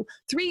 well,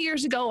 3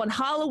 years ago on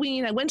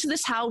Halloween, I went to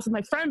this house with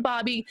my friend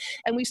Bobby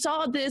and we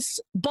saw this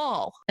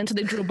ball. And so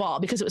they drew a ball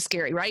because it was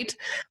scary, right?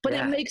 But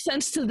It makes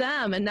sense to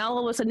them. And now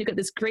all of a sudden you get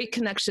this great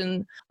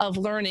connection of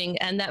learning.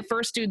 And that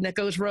first student that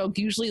goes rogue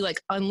usually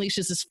like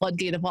unleashes this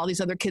floodgate of all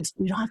these other kids.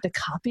 We don't have to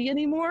copy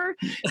anymore.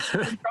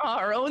 We draw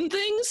our own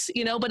things,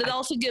 but it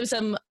also gives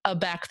them a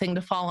back thing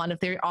to fall on if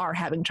they are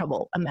having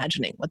trouble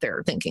imagining what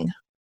they're thinking.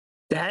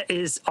 That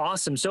is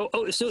awesome. So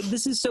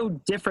this is so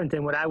different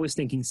than what I was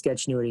thinking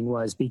sketchnoting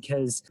was,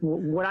 because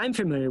what I'm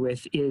familiar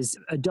with is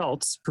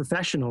adults,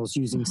 professionals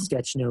using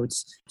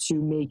sketchnotes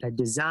to make a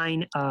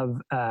design of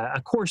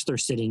a course they're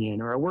sitting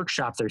in or a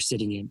workshop they're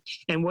sitting in.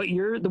 And what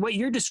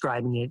you're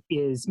describing it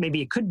is,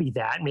 maybe it could be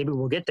that, maybe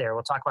we'll get there.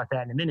 We'll talk about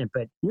that in a minute,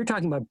 but you're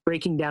talking about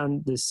breaking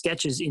down the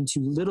sketches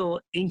into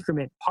little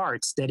increment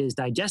parts that is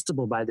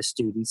digestible by the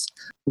students,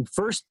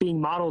 first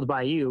being modeled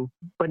by you,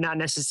 but not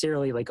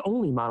necessarily like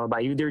only modeled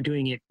by you. They're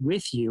doing it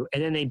with you,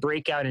 and then they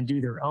break out and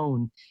do their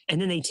own, and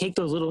then they take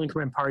those little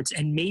increment parts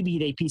and maybe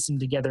they piece them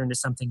together into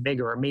something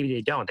bigger, or maybe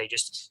they don't. They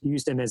just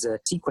use them as a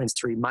sequence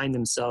to remind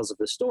themselves of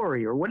the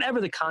story or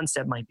whatever the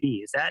concept might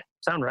be. Does that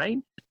sound right?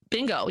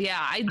 Bingo. Yeah,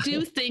 I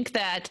do think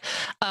that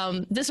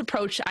this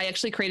approach, I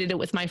actually created it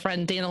with my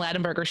friend Dana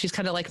Ladenberger. She's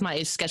kind of like my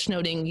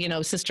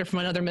sketchnoting, sister from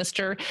another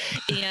mister.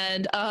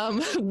 And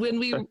when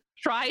we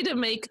try to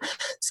make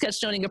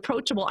sketchnoting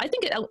approachable, I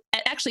think it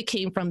actually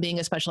came from being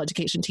a special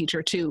education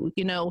teacher too.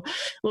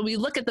 When we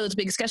look at those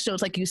big sketch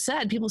notes, like you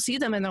said, people see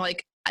them and they're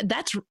like,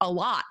 that's a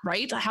lot,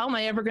 right? How am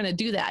I ever going to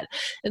do that?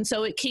 And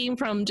so it came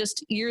from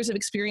just years of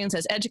experience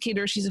as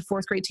educator. She's a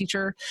 4th grade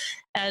teacher,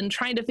 and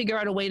trying to figure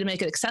out a way to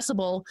make it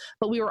accessible.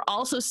 But we were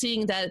also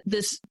seeing that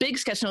this big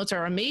sketch notes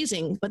are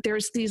amazing, but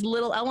there's these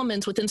little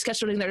elements within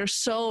sketchnoting that are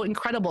so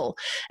incredible.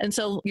 And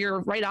so you're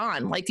right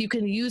on. Like you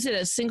can use it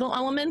as single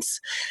elements,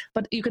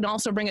 but you can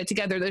also bring it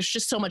together. There's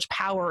just so much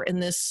power in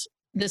this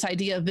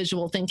idea of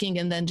visual thinking,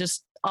 and then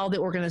just all the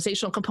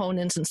organizational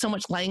components and so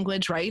much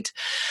language, right?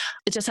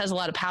 It just has a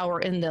lot of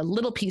power in the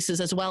little pieces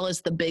as well as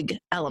the big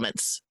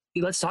elements.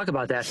 Let's talk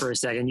about that for a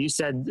second. You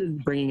said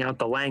bringing out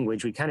the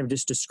language. We kind of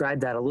just described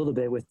that a little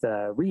bit with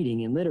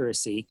reading and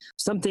literacy.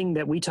 Something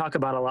that we talk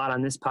about a lot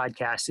on this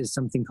podcast is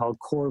something called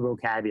core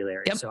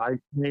vocabulary. Yep. So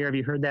have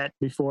you heard that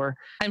before?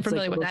 I'm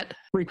familiar with that.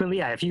 Frequently,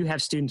 yeah. If you have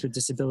students with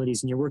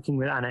disabilities and you're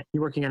working on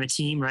a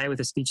team, right, with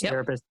a speech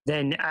therapist,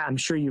 then I'm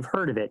sure you've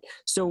heard of it.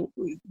 So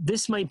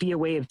this might be a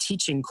way of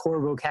teaching core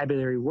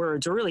vocabulary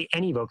words, or really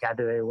any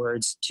vocabulary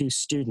words, to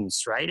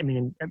students, right? I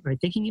mean, am I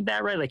thinking of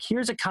that right? Like,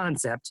 here's a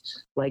concept,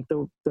 like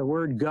the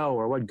word go,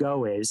 or what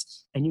go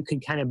is, and you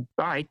could kind of,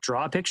 all right,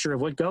 draw a picture of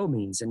what go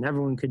means, and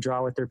everyone could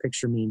draw what their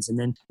picture means, and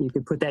then you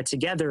could put that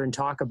together and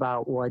talk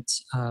about what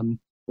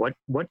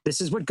this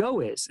is what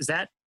go is. Is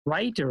that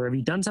right? Or have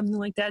you done something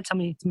like that? Tell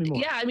me more.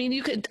 Yeah, I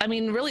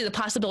mean, really the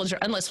possibilities are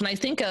endless. When I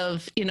think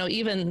of,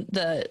 even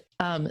the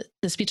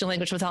speech and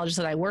language pathologists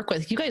that I work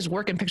with, you guys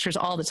work in pictures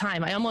all the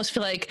time. I almost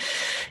feel like,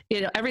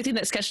 everything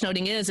that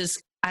sketchnoting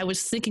is I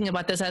was thinking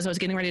about this as I was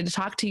getting ready to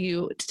talk to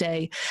you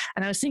today.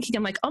 And I was thinking,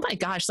 I'm like, oh my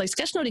gosh, like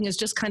sketchnoting is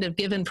just kind of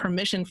given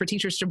permission for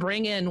teachers to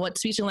bring in what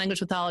speech and language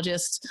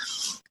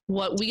pathologists,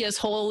 what we as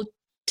whole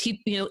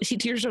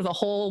teachers are the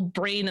whole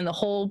brain and the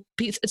whole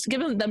piece. It's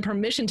given them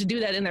permission to do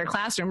that in their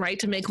classroom, right?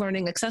 To make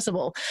learning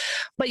accessible.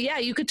 But yeah,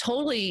 you could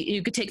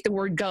take the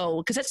word go,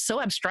 because that's so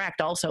abstract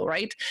also,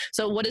 right?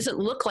 So what does it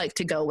look like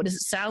to go? What does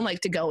it sound like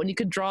to go? And you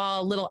could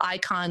draw little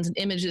icons and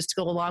images to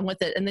go along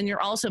with it. And then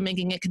you're also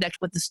making it connect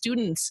what the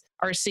students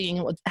are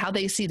seeing, how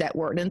they see that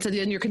word. And so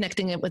then you're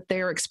connecting it with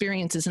their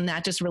experiences, and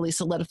that just really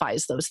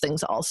solidifies those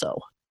things also.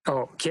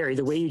 Oh, Carrie,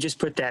 the way you just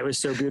put that was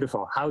so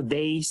beautiful, how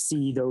they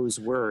see those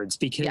words,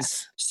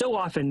 because so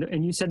often,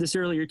 and you said this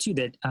earlier too,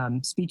 that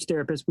speech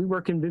therapists, we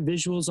work in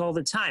visuals all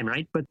the time,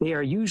 right? But they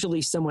are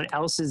usually someone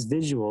else's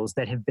visuals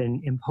that have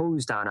been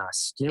imposed on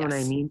us. Do you know what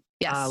I mean?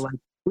 Yes. Like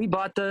we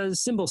bought the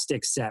symbol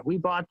stick set. We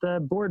bought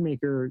the board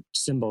maker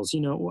symbols,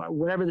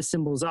 whatever the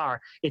symbols are.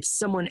 It's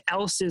someone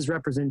else's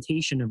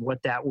representation of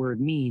what that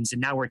word means.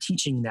 And now we're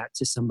teaching that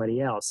to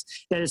somebody else.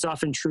 That is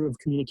often true of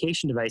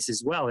communication devices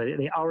as well.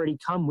 They already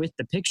come with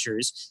the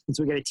pictures. And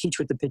so we got to teach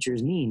what the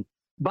pictures mean.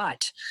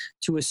 But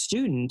to a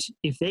student,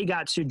 if they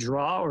got to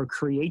draw or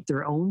create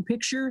their own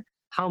picture,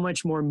 how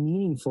much more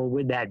meaningful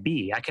would that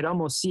be? I could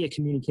almost see a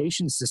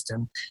communication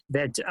system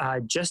that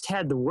just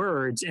had the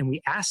words, and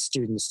we asked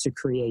students to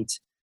create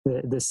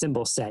the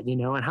symbol set,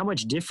 and how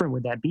much different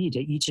would that be to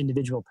each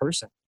individual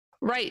person?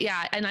 Right.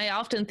 Yeah. And I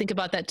often think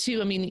about that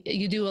too. I mean,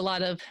 you do a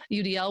lot of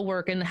UDL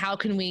work, and how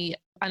can we,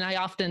 and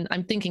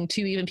I'm thinking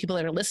too, even people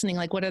that are listening,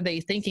 like, what are they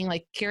thinking?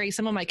 Like, Carrie,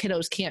 some of my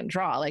kiddos can't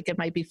draw, like it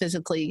might be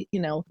physically,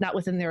 not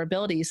within their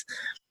abilities.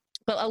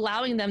 But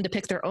allowing them to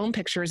pick their own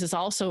pictures is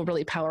also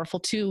really powerful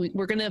too.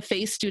 We're going to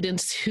face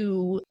students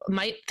who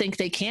might think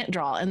they can't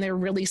draw, and they're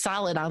really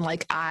solid on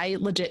like, I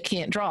legit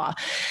can't draw.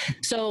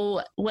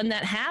 So when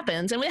that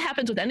happens, and it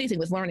happens with anything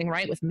with learning,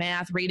 right? With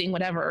math, reading,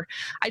 whatever,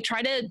 I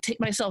try to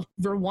take myself,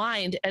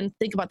 rewind and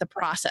think about the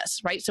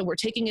process, right? So we're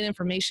taking in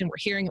information, we're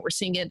hearing it, we're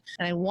seeing it,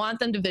 and I want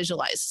them to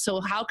visualize.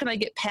 So how can I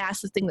get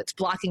past the thing that's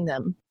blocking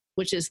them,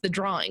 which is the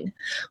drawing?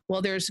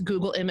 Well, there's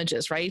Google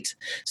Images, right?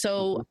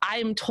 So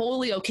I'm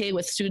totally okay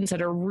with students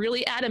that are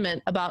really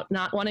adamant about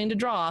not wanting to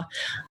draw.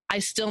 I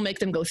still make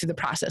them go through the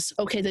process.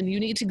 Okay, then you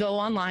need to go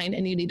online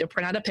and you need to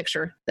print out a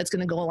picture that's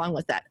going to go along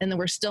with that. And then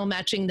we're still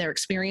matching their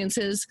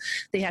experiences.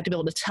 They have to be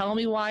able to tell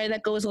me why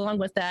that goes along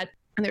with that.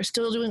 And they're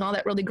still doing all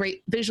that really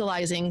great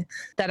visualizing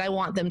that I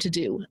want them to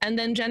do. And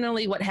then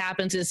generally what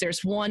happens is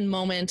there's one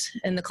moment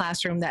in the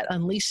classroom that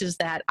unleashes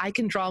that I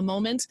can draw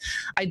moment.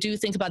 I do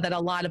think about that a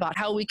lot, about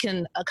how we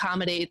can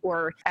accommodate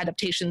or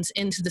adaptations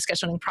into the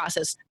sketchnoting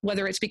process,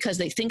 whether it's because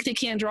they think they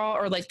can't draw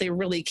or like they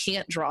really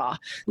can't draw.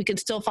 We can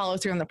still follow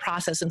through on the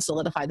process and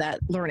solidify that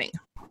learning.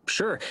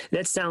 Sure.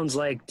 That sounds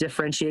like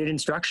differentiated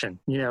instruction.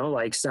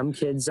 Like some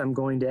kids, I'm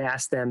going to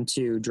ask them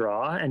to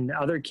draw, and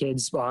other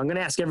kids, well, I'm going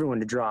to ask everyone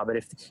to draw, but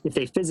if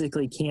they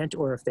physically can't,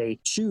 or if they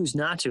choose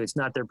not to, it's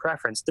not their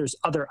preference. There's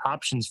other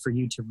options for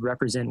you to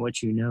represent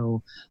what you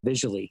know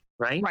visually,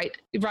 right?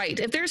 Right.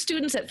 If there's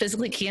students that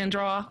physically can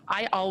draw,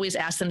 I always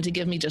ask them to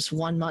give me just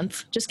 1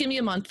 month. Just give me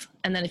a month.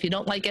 And then if you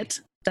don't like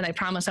it, then I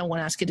promise I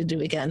won't ask you to do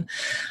it again.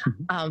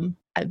 I'm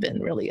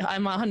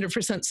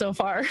 100% so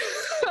far.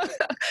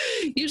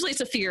 Usually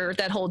it's a fear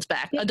that holds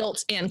back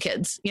adults and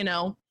kids,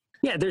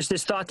 Yeah, there's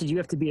this thought that you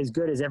have to be as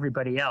good as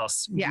everybody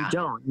else. Yeah. You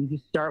don't. You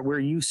just start where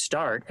you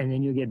start, and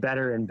then you get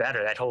better and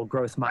better, that whole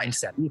growth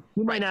mindset. You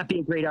might not be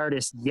a great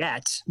artist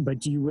yet,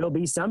 but you will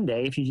be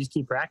someday if you just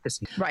keep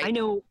practicing. Right. I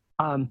know,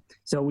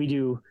 so we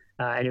do...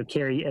 I know,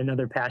 Carrie,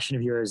 another passion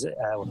of yours,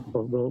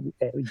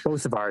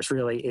 both of ours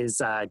really, is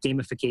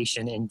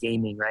gamification and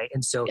gaming, right?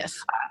 And so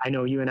I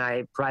know you and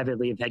I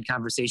privately have had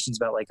conversations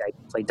about, like, I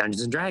play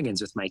Dungeons &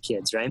 Dragons with my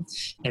kids, right?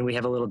 And we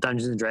have a little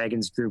Dungeons &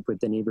 Dragons group with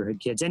the neighborhood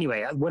kids.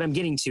 Anyway, what I'm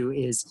getting to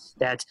is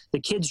that the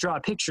kids draw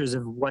pictures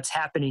of what's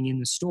happening in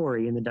the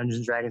story, in the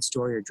Dungeons & Dragons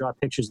story, or draw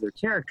pictures of their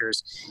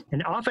characters.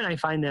 And often I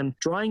find them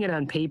drawing it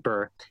on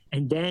paper,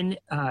 and then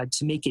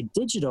to make it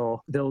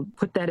digital, they'll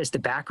put that as the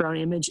background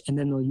image, and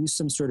then they'll use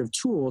some sort of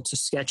tool to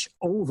sketch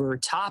over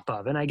top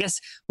of. And I guess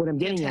what I'm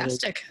getting at is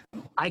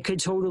I could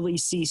totally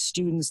see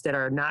students that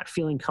are not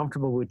feeling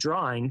comfortable with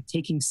drawing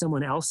taking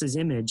someone else's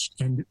image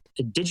and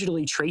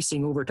digitally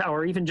tracing over,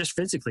 or even just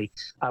physically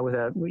with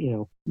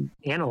a,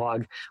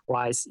 analog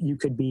wise, you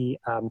could be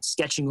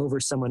sketching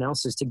over someone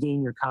else's to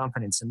gain your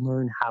confidence and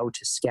learn how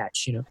to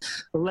sketch.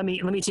 Well, let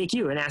me take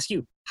you and ask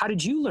you, how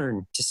did you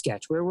learn to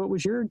sketch? What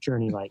was your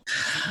journey like?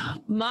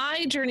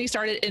 My journey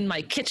started in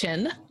my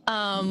kitchen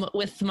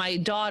with my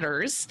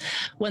daughters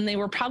when they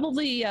were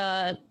probably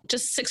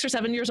just 6 or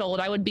 7 years old.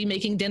 I would be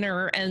making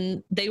dinner,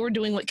 and they were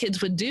doing what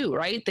kids would do,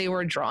 right? They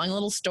were drawing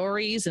little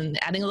stories and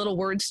adding little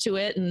words to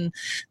it, and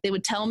they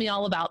would tell me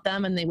all about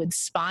them, and they would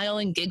smile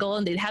and giggle,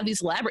 and they'd have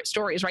these elaborate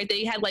stories, right?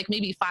 They had like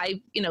maybe 5,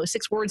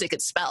 6 words they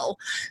could spell,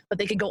 but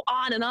they could go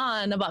on and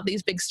on about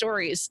these big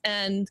stories.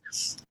 And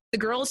the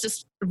girls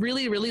just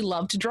really, really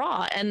loved to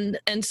draw. And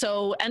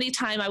so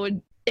anytime I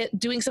would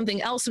doing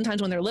something else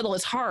sometimes when they're little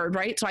is hard,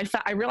 right? So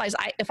I realized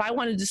if I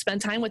wanted to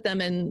spend time with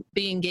them and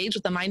be engaged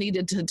with them, I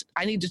needed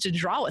to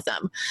draw with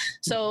them.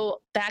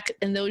 So back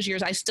in those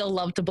years, I still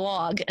loved to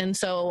blog. And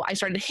so I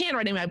started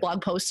handwriting my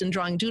blog posts and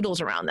drawing doodles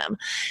around them.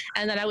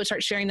 And then I would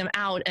start sharing them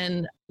out.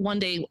 And one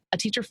day a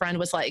teacher friend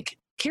was like,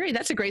 Carrie,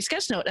 that's a great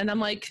sketch note. And I'm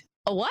like,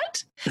 a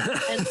what?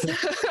 And so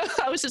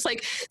I was just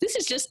like,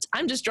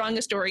 I'm just drawing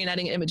a story and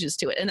adding images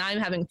to it, and I'm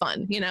having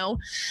fun,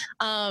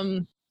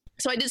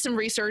 So I did some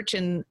research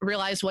and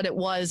realized what it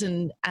was,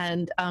 and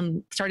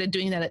started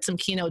doing that at some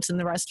keynotes, and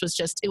the rest was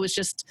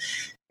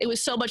it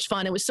was so much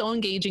fun. It was so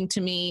engaging to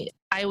me.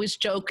 I always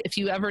joke, if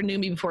you ever knew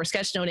me before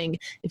sketchnoting,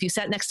 if you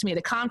sat next to me at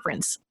a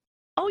conference,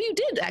 oh, you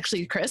did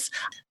actually, Chris.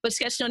 But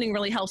sketchnoting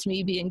really helps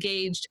me be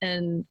engaged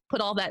and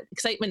put all that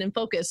excitement and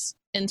focus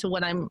into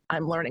what I'm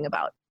learning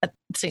about at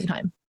the same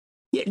time.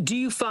 Yeah. Do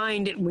you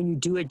find when you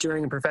do it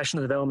during a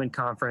professional development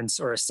conference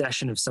or a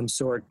session of some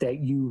sort that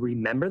you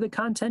remember the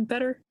content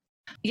better?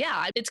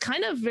 Yeah, it's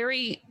kind of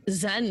very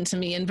zen to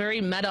me and very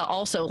meta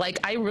also. Like,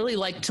 I really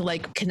like to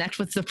connect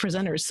with the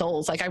presenters'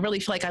 souls. Like, I really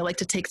feel like I like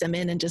to take them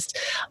in and just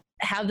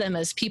have them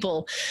as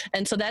people.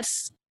 And so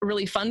that's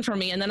really fun for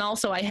me. And then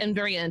also I am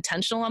very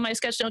intentional on my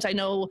sketch notes. I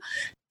know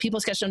people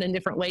sketch note in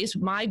different ways.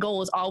 My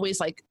goal is always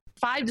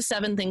 5 to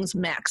 7 things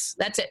max.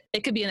 That's it.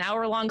 It could be an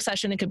hour-long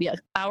session. It could be an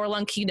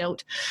hour-long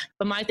keynote.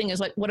 But my thing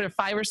is what are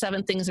 5 or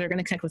 7 things that are going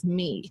to connect with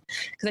me?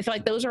 Because I feel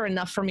like those are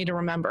enough for me to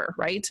remember,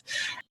 right?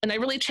 And I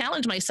really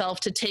challenge myself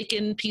to take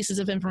in pieces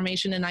of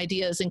information and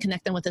ideas and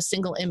connect them with a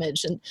single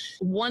image. And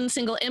one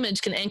single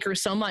image can anchor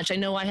so much. I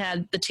know I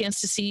had the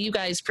chance to see you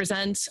guys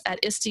present at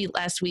ISTE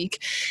last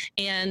week,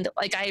 and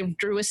I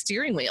drew a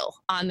steering wheel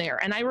on there.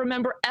 And I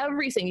remember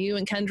everything you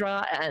and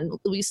Kendra and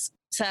Luis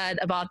said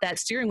about that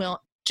steering wheel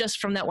just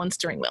from that one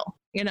steering wheel,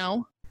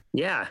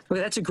 Yeah,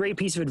 well, that's a great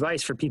piece of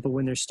advice for people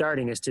when they're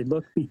starting, is to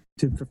look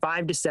for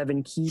 5 to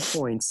 7 key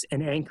points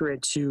and anchor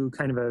it to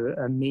kind of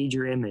a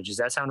major image. Does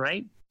that sound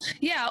right?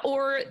 Yeah,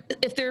 or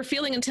if they're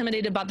feeling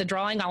intimidated about the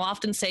drawing, I'll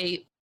often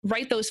say,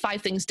 write those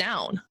 5 things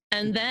down.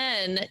 And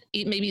then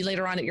maybe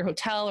later on at your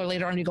hotel or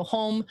later on you go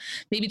home,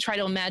 maybe try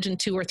to imagine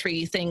 2 or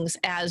 3 things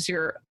as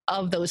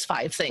of those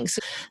 5 things.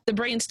 The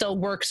brain still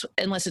works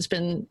unless it's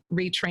been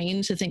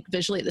retrained to think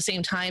visually at the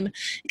same time.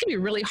 It can be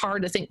really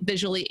hard to think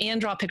visually and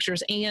draw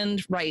pictures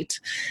and write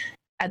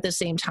at the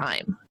same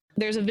time.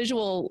 There's a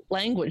visual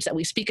language that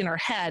we speak in our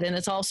head, and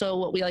it's also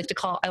what I like to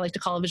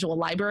call a visual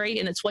library.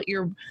 And it's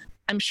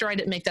I'm sure I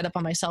didn't make that up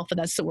on myself, but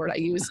that's the word I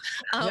use.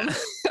 I'm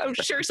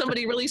sure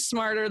somebody really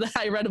smarter that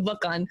I read a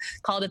book on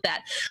called it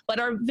that. But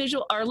our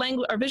visual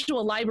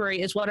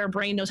library is what our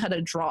brain knows how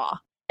to draw.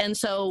 And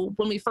so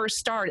when we first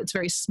start, it's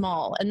very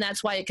small. And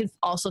that's why it can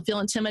also feel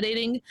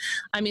intimidating.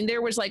 I mean,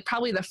 there was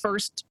probably the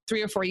first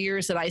 3 or 4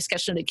 years that I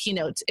sketched into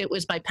keynotes. It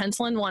was my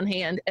pencil in one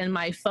hand and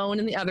my phone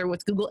in the other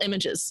with Google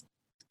Images,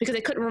 because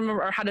I couldn't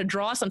remember how to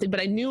draw something, but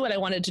I knew what I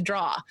wanted to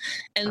draw.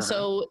 And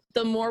so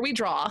the more we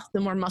draw, the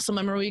more muscle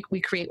memory we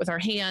create with our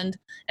hand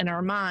and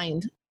our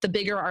mind, the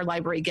bigger our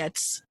library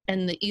gets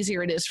and the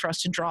easier it is for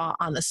us to draw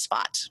on the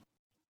spot.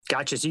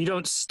 Gotcha. So you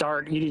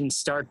didn't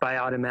start by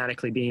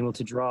automatically being able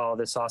to draw all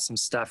this awesome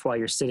stuff while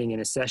you're sitting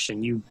in a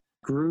session. You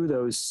grew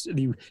those,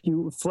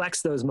 you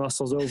flex those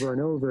muscles over and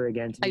over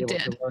again to be able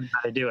to learn how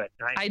to do it,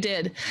 right? I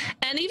did.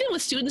 And even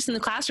with students in the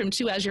classroom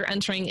too, as you're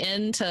entering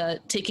into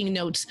taking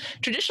notes,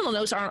 traditional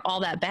notes aren't all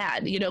that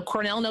bad.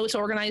 Cornell notes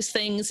organize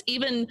things.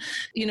 Even,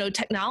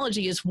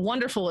 technology is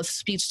wonderful with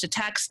speech to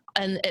text,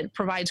 and it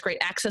provides great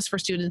access for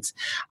students.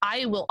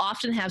 I will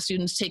often have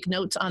students take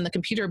notes on the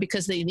computer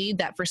because they need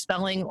that for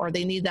spelling, or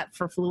they need that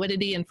for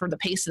fluidity and for the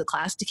pace of the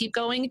class to keep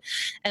going.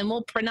 And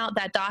we'll print out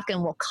that doc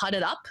and we'll cut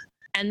it up.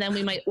 And then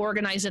we might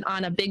organize it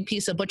on a big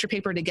piece of butcher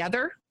paper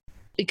together.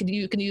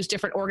 You can use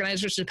different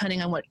organizers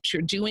depending on what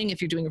you're doing.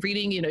 If you're doing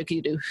reading, you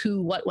can do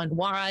who, what, when,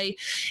 why.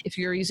 If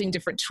you're using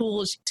different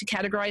tools to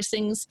categorize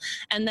things,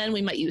 and then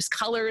we might use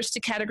colors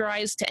to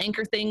categorize, to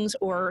anchor things,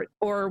 or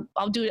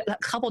I'll do a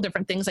couple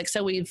different things.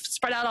 So we've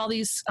spread out all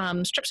these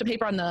strips of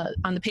paper on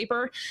the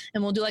paper,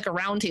 and we'll do a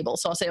round table.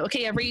 So I'll say,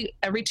 okay,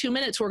 every 2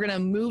 minutes we're going to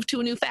move to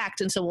a new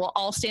fact, and so we'll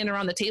all stand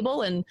around the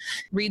table and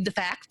read the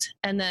fact,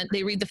 and then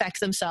they read the fact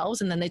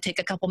themselves, and then they take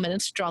a couple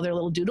minutes to draw their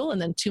little doodle,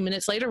 and then 2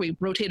 minutes later we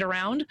rotate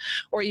around.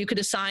 Or you could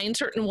assign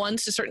certain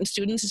ones to certain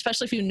students,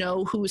 especially if you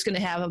know who's going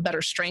to have a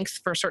better strength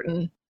for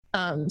certain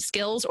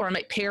skills. Or I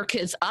might pair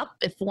kids up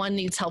if one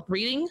needs help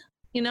reading,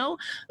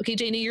 Okay,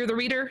 Janie, you're the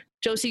reader.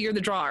 Josie, you're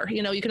the drawer.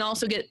 You can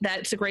also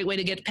that's a great way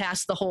to get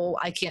past the whole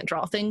I can't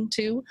draw thing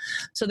too.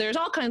 So there's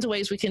all kinds of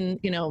ways we can,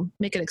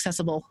 make it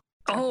accessible.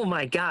 Oh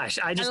my gosh.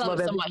 I just love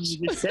everything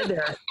you just said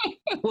there.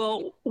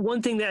 Well,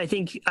 one thing that I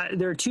think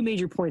there are two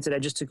major points that I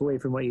just took away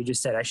from what you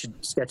just said. I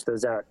should sketch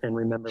those out and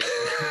remember.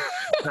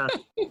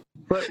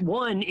 But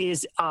one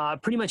is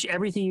pretty much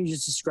everything you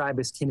just described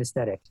is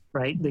kinesthetic,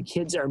 right? The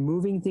kids are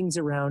moving things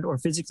around or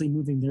physically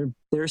moving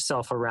their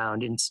self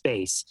around in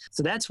space.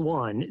 So that's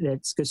one.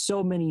 That's because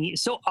so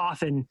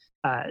often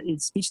in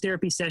speech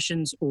therapy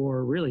sessions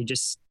or really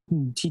just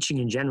teaching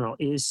in general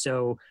is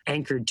so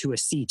anchored to a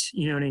seat,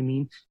 you know what I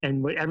mean?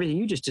 And everything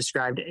you just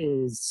described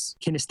is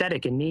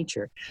kinesthetic in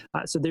nature.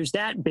 So there's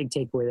that big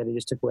takeaway that I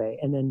just took away.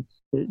 And then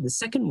the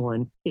second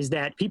one is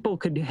that people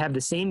could have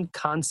the same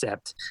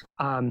concept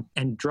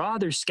and draw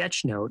their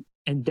sketch note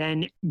and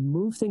then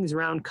move things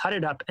around, cut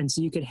it up. And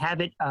so you could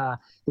have it, the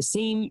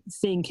same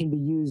thing can be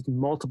used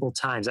multiple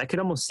times. I could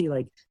almost see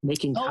like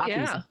making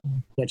copies of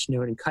sketch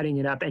note and cutting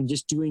it up and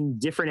just doing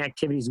different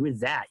activities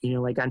with that. You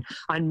know, like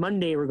on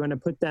Monday, we're going to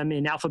put them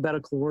in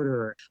alphabetical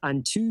order.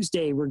 On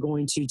Tuesday, we're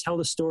going to tell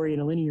the story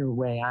in a linear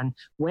way. On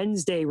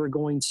Wednesday, we're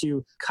going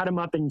to cut them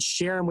up and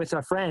share them with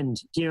a friend.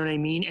 Do you know what I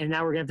mean? And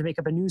now we're going to have to make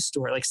up a new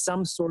story, like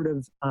some sort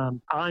of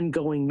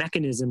ongoing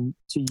mechanism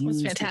to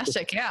use. That's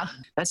fantastic. Yeah.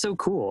 That's so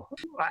cool.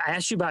 I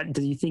asked you about,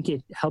 do you think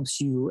it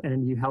helps you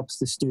and it helps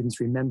the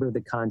students remember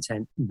the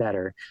content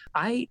better?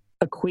 I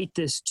equate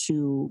this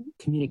to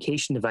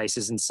communication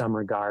devices in some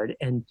regard.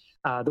 And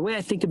the way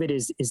I think of it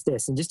is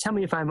this, and just tell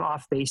me if I'm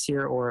off base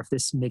here or if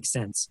this makes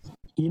sense.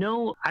 You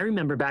know, I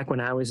remember back when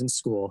I was in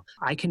school,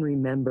 I can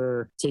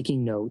remember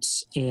taking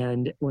notes.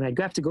 And when I'd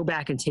have to go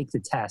back and take the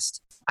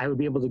test, I would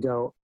be able to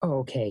go, oh,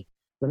 okay,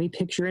 let me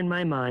picture in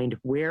my mind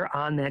where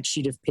on that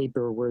sheet of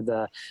paper were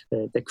the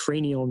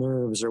cranial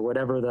nerves or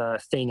whatever the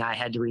thing I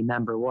had to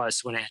remember was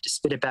when I had to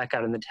spit it back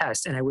out in the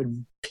test. And I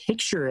would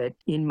picture it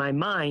in my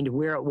mind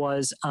where it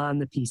was on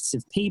the piece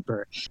of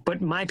paper.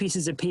 But my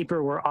pieces of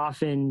paper were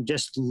often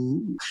just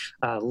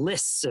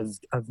lists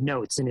of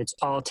notes, and it's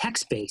all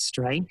text-based,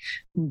 right?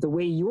 The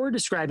way you're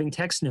describing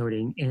text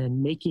noting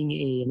and making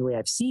in the way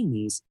I've seen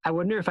these, I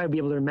wonder if I'd be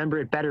able to remember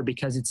it better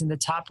because it's in the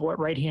top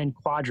right-hand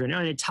quadrant,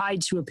 and it's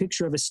tied to a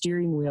picture of a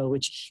steering wheel,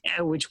 which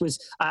was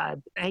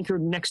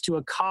anchored next to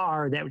a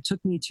car that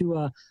took me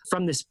to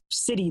from this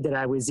city that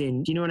I was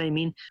in. Do you know what I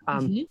mean?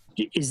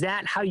 Is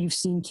that how you've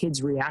seen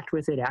kids react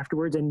with it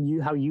afterwards,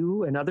 and how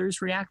you and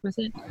others react with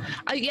it?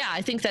 Yeah,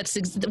 I think that's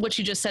what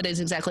you just said is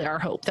exactly our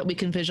hope, that we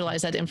can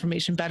visualize that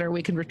information better.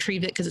 We can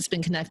retrieve it because it's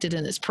been connected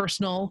and it's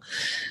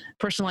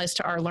personalized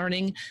to our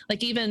learning.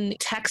 Like even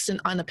text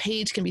on a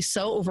page can be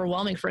so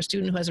overwhelming for a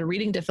student who has a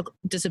reading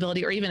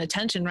disability or even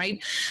attention,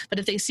 right? But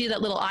if they see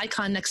that little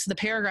icon next to the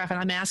paragraph and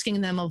I'm asking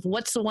them of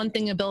what's the one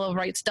thing a Bill of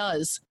Rights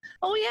does?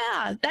 Oh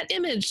yeah, that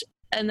image.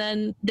 And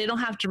then they don't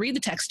have to read the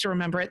text to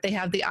remember it. They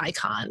have the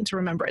icon to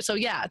remember it. So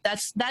yeah,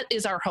 that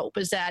is our hope,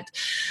 is that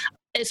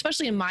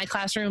especially in my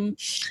classroom,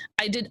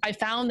 I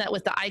found that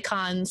with the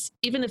icons,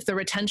 even if the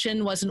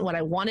retention wasn't what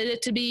I wanted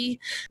it to be,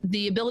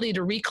 the ability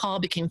to recall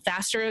became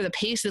faster. The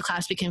pace of the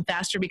class became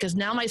faster because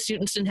now my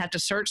students didn't have to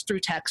search through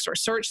text or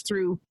search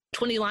through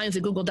 20 lines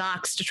of Google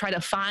Docs to try to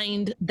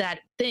find that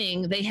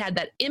thing. They had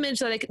that image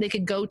that they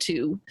could go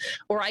to,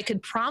 or I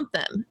could prompt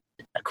them.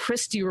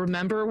 Chris, do you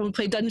remember when we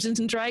played Dungeons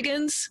and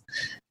Dragons?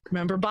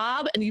 Remember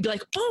Bob? And you'd be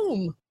like,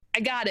 boom,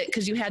 I got it,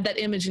 because you had that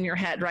image in your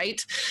head,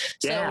 right?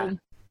 Yeah. So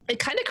it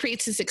kind of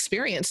creates this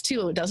experience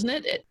too, doesn't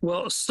it?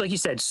 Well, like you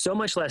said, so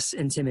much less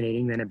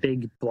intimidating than a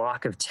big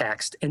block of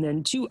text. And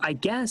then two, I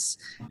guess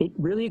it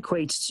really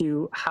equates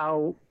to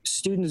how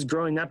students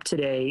growing up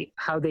today,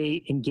 how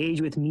they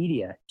engage with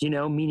media,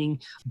 meaning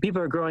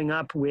people are growing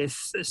up with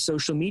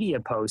social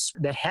media posts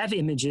that have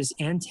images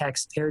and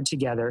text paired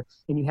together,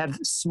 and you have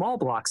small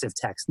blocks of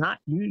text.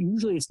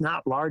 Usually it's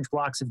not large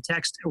blocks of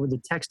text, or the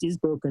text is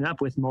broken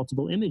up with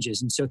multiple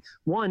images. And so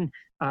one,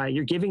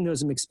 you're giving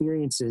those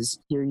experiences,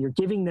 you're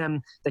giving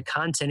them the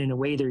content in a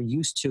way they're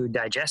used to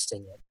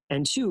digesting it.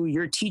 And two,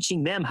 you're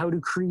teaching them how to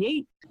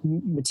create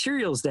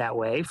materials that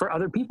way for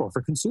other people, for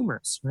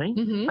consumers, right?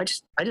 Mm-hmm.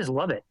 I just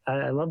love it.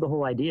 I love the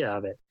whole idea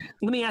of it.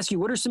 Let me ask you,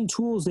 what are some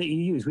tools that you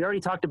use? We already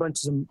talked about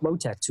some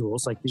low-tech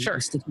tools, like the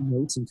sticky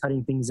notes and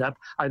cutting things up.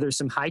 Are there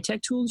some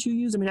high-tech tools you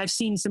use? I mean, I've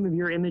seen some of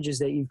your images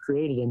that you've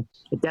created, and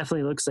it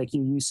definitely looks like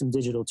you use some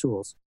digital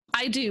tools.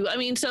 I do. I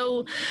mean,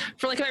 so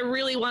for if I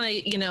really want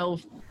to,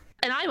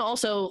 and I'm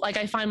also,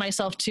 I find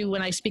myself too,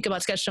 when I speak about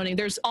sketchnoting,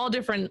 there's all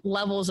different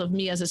levels of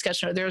me as a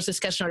sketchnoter. There's a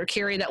sketchnoter,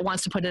 Carrie, that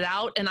wants to put it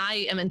out, and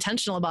I am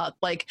intentional about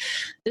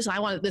I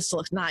want this to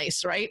look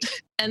nice, right?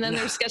 And then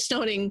there's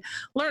sketchnoting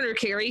learner,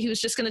 Carrie,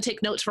 who's just going to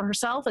take notes for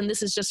herself, and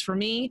this is just for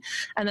me.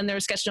 And then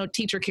there's sketchnote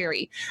teacher,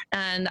 Carrie,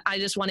 and I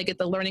just want to get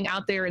the learning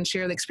out there and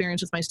share the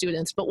experience with my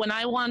students. But when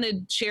I want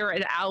to share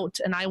it out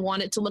and I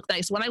want it to look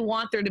nice, when I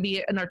want there to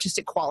be an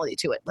artistic quality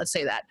to it, let's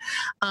say that,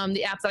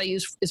 the app that I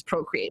use is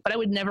Procreate, but I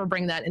would never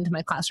bring that into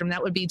my classroom.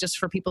 That would be just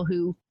for people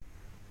who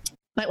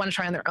might want to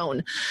try on their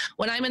own.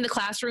 When I'm in the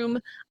classroom,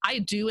 I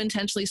do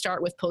intentionally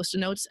start with Post-it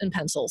notes and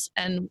pencils,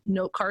 and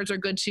note cards are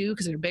good too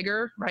because they're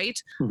bigger, right?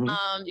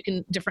 Mhm. You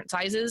can different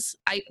sizes.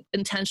 I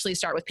intentionally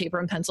start with paper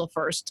and pencil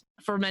first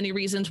for many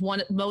reasons.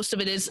 One, most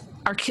of it is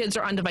our kids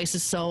are on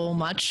devices so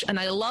much, and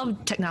I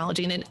love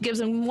technology and it gives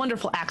them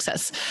wonderful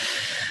access.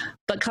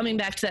 But coming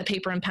back to that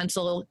paper and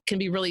pencil can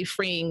be really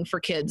freeing for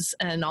kids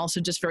and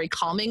also just very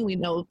calming. We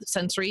know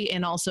sensory,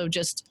 and also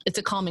just it's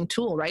a calming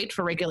tool, right,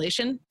 for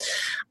regulation.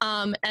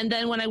 And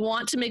then when I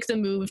want to make the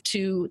move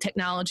to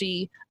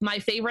technology, my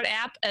favorite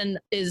app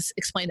is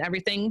Explain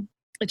Everything.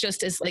 It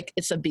just is like,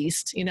 it's a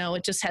beast,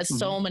 it just has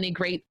so many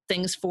great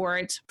things for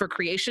it for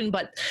creation.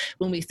 But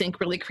when we think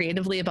really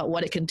creatively about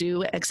what it can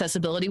do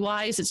accessibility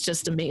wise, it's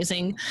just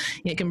amazing.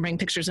 It can bring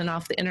pictures in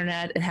off the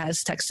internet. It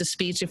has text to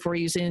speech if we're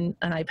using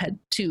an iPad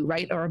 2,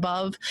 right, or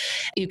above.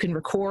 You can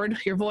record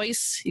your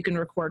voice, you can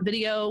record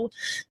video.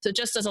 So it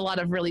just does a lot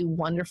of really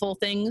wonderful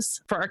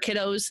things for our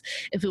kiddos.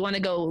 If we want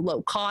to go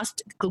low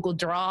cost, Google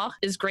Draw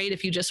is great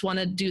if you just want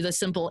to do the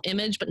simple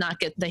image but not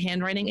get the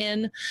handwriting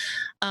in.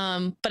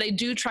 But I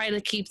do try to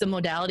keep the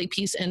modality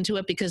piece into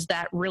it because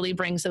that really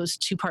brings those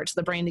two parts of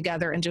the brain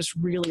together and just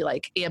really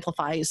like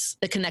amplifies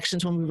the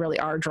connections when we really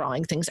are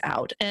drawing things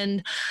out.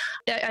 And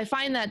I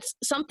find that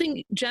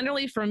something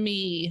generally for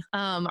me,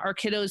 our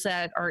kiddos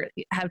that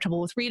have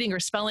trouble with reading or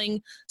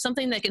spelling,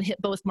 something that can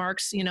hit both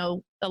marks,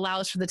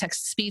 allows for the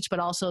text to speech, but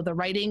also the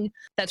writing.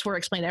 That's where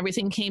Explain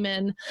Everything came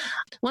in.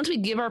 Once we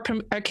give our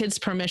kids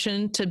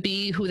permission to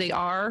be who they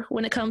are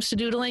when it comes to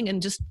doodling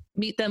and just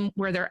meet them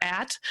where they're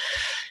at,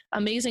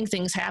 amazing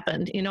things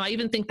happened. I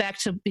even think back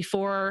to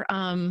before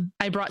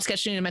I brought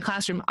sketching into my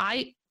classroom.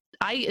 I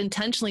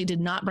intentionally did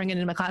not bring it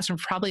into my classroom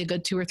for probably a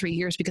good 2 or 3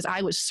 years because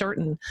I was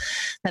certain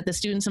that the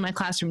students in my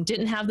classroom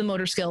didn't have the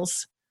motor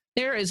skills.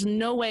 There is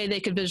no way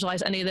they could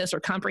visualize any of this or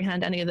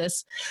comprehend any of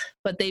this,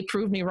 but they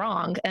proved me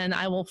wrong, and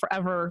I will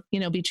forever,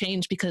 be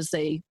changed because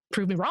they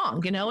proved me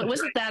wrong.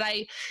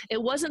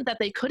 It wasn't that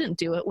they couldn't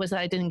do it. It was that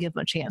I didn't give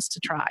them a chance to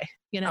try.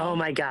 Oh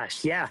my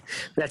gosh, yeah,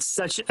 that's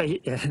such. I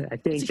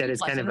think that is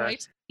kind of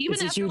right? Even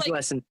it's a after huge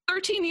lesson.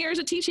 13 years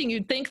of teaching,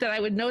 you'd think that I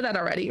would know that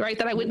already, right?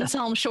 That I wouldn't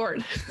sell them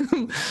short.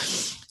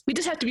 We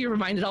just have to be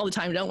reminded all the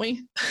time, don't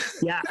we?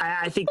 Yeah,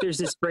 I think there's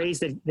this phrase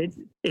that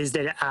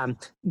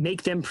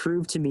make them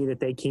prove to me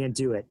that they can't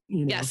do it.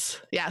 Yes.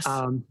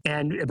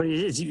 But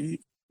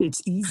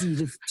it's easy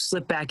to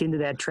slip back into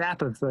that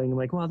trap of feeling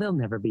like, well, they'll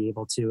never be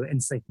able to. And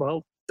it's like,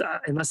 well,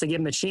 unless I give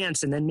them a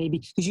chance, and then maybe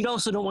because you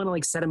also don't want to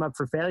like set them up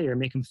for failure and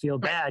make them feel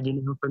bad,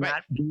 for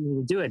not being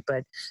able to do it.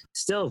 But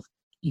still,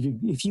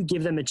 if you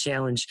give them a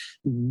challenge,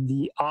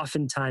 the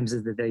oftentimes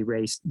that they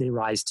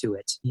rise to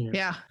it.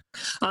 Yeah.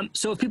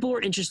 So if people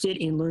were interested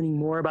in learning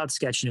more about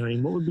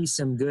sketchnoting, what would be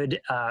some good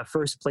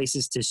first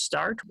places to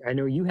start? I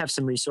know you have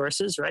some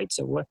resources, right?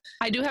 So what?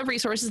 I do have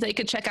resources. They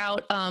could check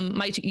out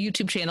my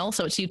YouTube channel.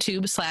 So it's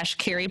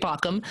YouTube/Carrie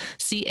Baughcum,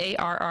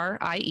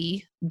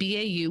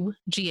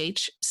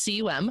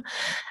 CarrieBaughcum.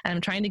 And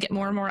I'm trying to get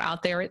more and more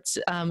out there. It's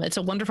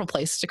a wonderful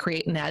place to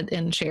create and add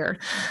and share.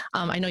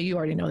 I know you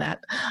already know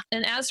that.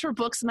 And as for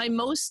books, my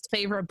most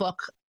favorite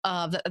book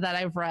that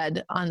I've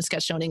read on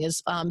sketchnoting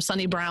is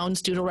Sunny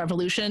Brown's Doodle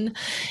Revolution.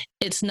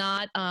 It's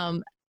not,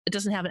 it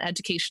doesn't have an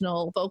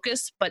educational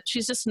focus, but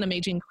she's just an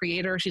amazing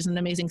creator. She's an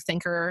amazing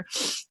thinker.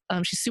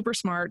 She's super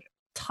smart,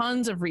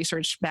 tons of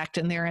research backed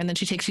in there. And then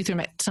she takes you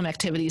through some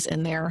activities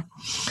in there.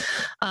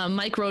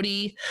 Mike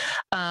Rohde,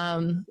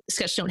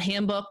 Sketchnote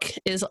Handbook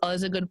is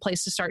a good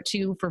place to start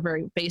too for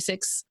very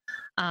basics.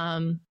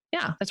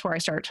 That's where I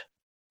start.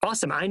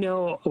 Awesome. I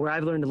know where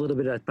I've learned a little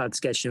bit about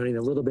sketchnoting.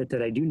 The little bit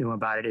that I do know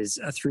about it is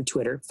through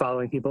Twitter,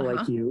 following people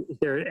like you. Is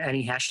there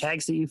any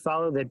hashtags that you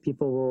follow that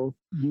people will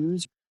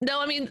use? No,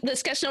 I mean, the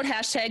Sketchnote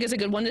hashtag is a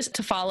good one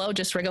to follow,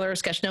 just regular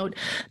Sketchnote.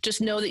 Just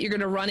know that you're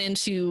going to run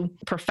into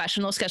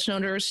professional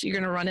sketchnoters. You're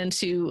going to run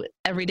into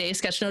everyday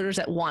sketchnoters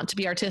that want to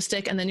be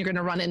artistic, and then you're going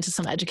to run into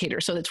some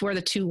educators. So that's where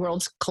the two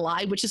worlds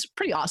collide, which is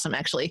pretty awesome,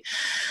 actually.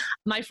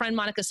 My friend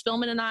Monica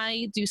Spillman and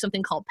I do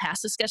something called Pass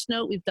the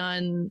Sketchnote. We've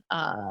done,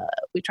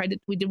 we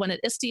did one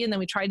at ISTE, and then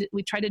we try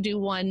to do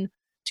one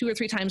 2 or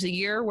 3 times a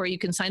year where you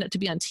can sign up to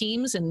be on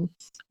teams, and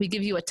we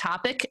give you a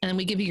topic and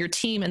we give you your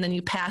team, and then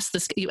you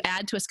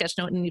add to a sketch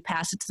note and you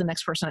pass it to the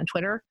next person on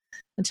Twitter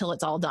until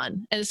it's all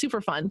done. And it's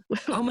super fun.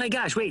 Oh my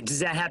gosh. Wait, does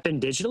that happen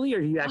digitally, or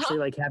do you actually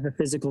like have a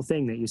physical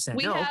thing that you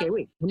send? Okay,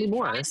 wait, we need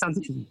more. That sounds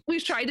interesting.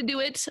 We've tried to do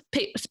it.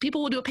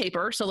 People will do a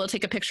paper. So they'll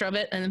take a picture of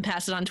it and then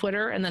pass it on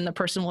Twitter, and then the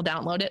person will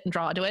download it and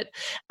draw to it.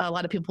 A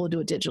lot of people will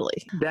do it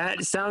digitally.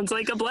 That sounds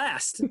like a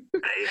blast.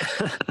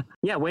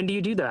 Yeah. When do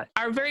you do that?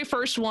 Our very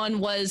first one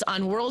was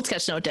on World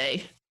Sketchnote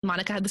Day.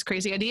 Monica had this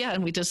crazy idea,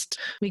 and we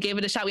gave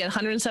it a shot. We had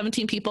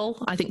 117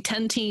 people, I think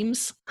 10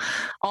 teams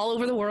all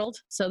over the world.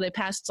 So they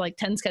passed like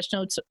 10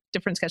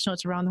 different sketch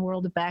notes around the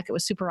world and back. It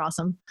was super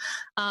awesome.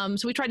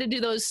 So we tried to do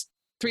those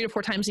 3 to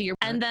 4 times a year.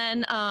 And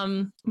then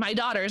my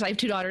daughters, I have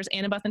 2 daughters,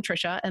 Annabeth and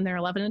Trisha, and they're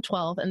 11 and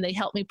 12, and they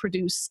helped me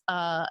produce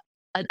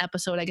an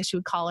episode, I guess you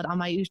would call it, on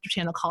my YouTube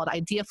channel called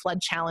Idea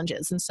Flood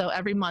Challenges. And so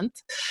every month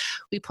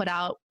we put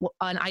out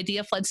an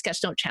Idea Flood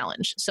Sketchnote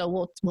challenge. So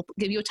we'll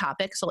give you a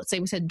topic. So let's say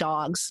we said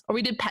dogs, or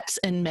we did pets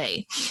in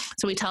May.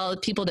 So we tell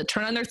people to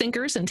turn on their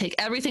thinkers and take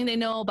everything they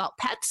know about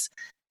pets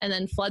and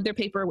then flood their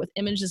paper with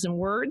images and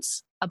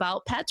words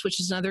about pets, which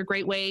is another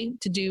great way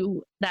to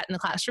do that in the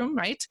classroom,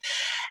 right?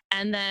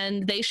 And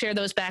then they share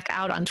those back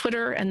out on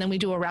Twitter, and then we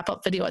do a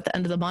wrap-up video at the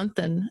end of the month.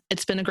 And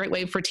it's been a great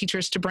way for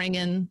teachers to bring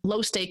in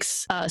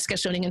low-stakes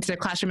sketchnoting into their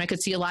classroom. I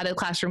could see a lot of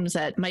classrooms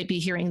that might be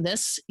hearing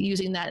this,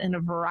 using that in a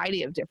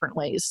variety of different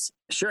ways.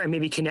 Sure, and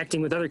maybe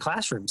connecting with other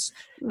classrooms.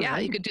 Yeah,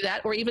 you could do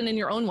that, or even in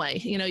your own way.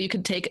 You know, you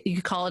could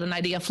call it an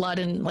idea flood,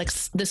 and like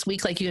this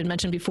week, like you had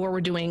mentioned before, we're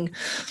doing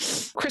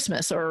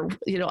Christmas or,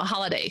 you know, a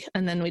holiday,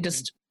 and then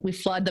we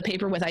flood the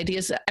paper with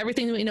ideas,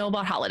 everything that we know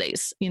about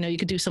holidays. You know, you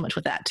could do so much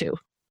with that too.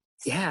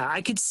 Yeah,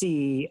 I could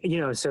see,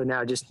 you know, so now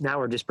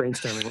we're just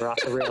brainstorming. We're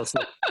off the rails.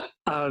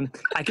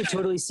 I could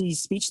totally see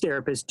speech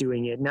therapists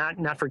doing it,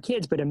 not for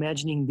kids, but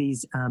imagining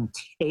these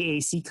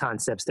AAC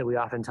concepts that we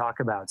often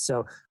talk about.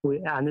 So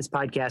on this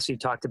podcast, we've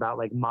talked about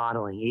like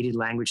modeling, aided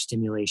language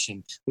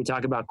stimulation. We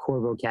talk about core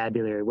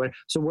vocabulary. What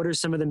are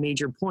some of the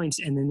major points?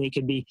 And then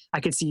I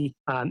could see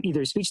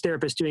either speech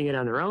therapists doing it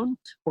on their own,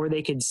 or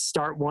they could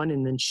start one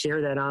and then share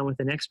that on with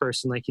the next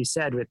person, like you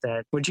said, with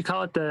that. What'd you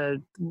call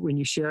it? When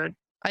you share it?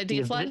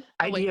 Idea flood?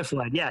 Idea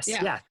flood, yes.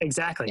 Yeah,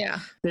 exactly. Yeah.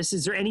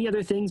 Is there any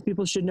other things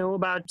people should know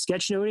about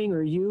sketchnoting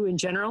or you in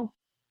general?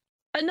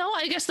 No,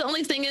 I guess the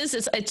only thing is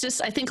it's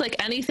just, I think like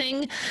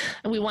anything,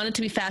 we want it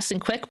to be fast and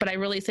quick, but I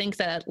really think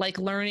that like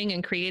learning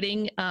and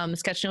creating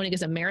sketchnoting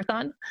is a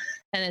marathon,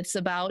 and it's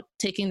about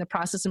taking the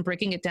process and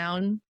breaking it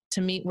down to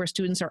meet where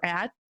students are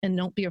at, and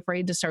don't be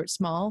afraid to start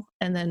small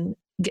and then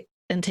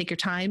take your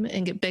time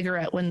and get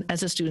bigger as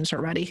the students are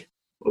ready.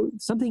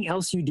 Something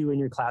else you do in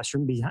your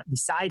classroom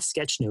besides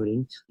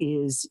sketchnoting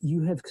is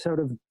you have sort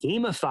of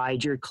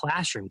gamified your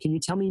classroom. Can you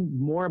tell me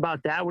more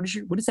about that? What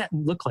does that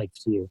look like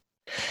to you?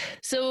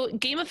 So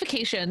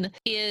gamification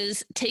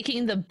is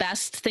taking the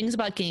best things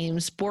about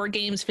games, board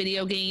games,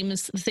 video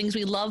games, the things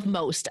we love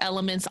most,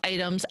 elements,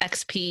 items,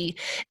 XP,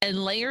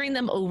 and layering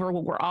them over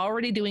what we're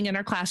already doing in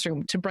our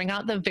classroom to bring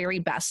out the very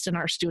best in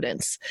our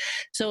students.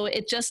 So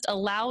it just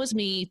allows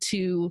me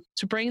to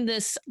bring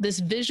this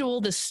visual,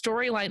 this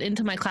storyline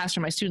into my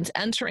classroom. My students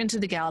enter into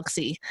the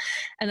galaxy,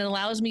 and it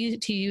allows me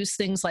to use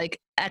things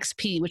like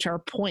XP, which are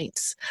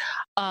points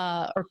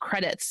or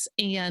credits,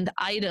 and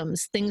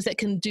items, things that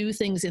can do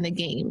things in a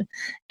game.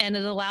 And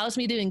it allows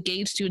me to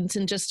engage students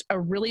in just a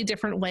really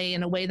different way,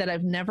 in a way that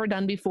I've never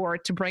done before,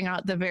 to bring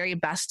out the very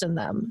best in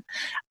them.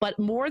 But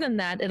more than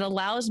that, it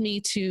allows me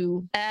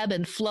to ebb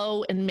and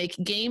flow and make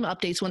game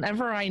updates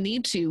whenever I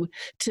need to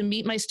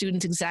meet my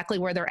students exactly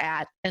where they're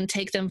at and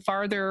take them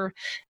farther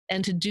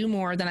and to do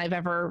more than I've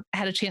ever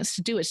had a chance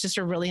to do. It's just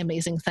a really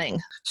amazing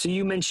thing. So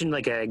you mentioned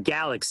like a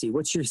galaxy.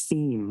 What's your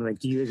theme? Like,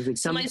 do you like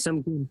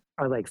some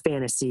are like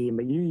fantasy,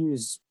 but you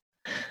use,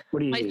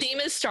 what do you use? My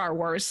theme is Star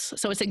Wars.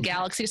 So it's a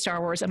galaxy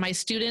Star Wars, and my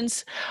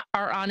students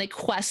are on a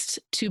quest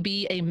to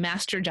be a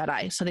master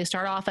Jedi. So they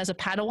start off as a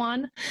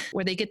Padawan,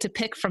 where they get to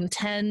pick from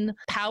 10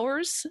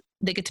 powers.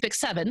 They get to pick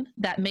 7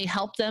 that may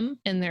help them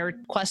in their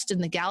quest in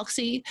the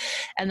galaxy.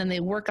 And then they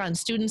work on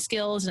student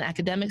skills and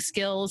academic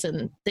skills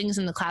and things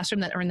in the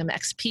classroom that earn them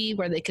XP,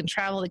 where they can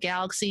travel the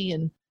galaxy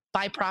and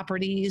buy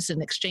properties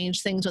and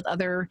exchange things with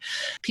other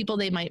people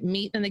they might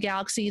meet in the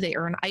galaxy. They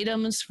earn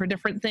items for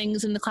different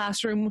things in the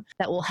classroom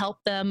that will help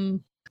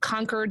them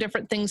conquer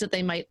different things that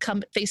they might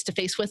come face to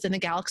face with in the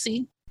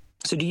galaxy.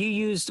 So do you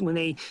use,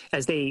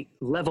 as they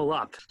level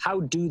up,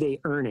 how do they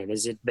earn it?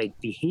 Is it like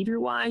behavior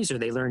wise, or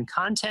they learn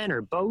content,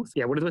 or both?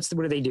 Yeah. What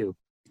do they do?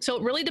 So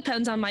it really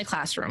depends on my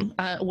classroom,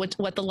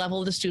 what the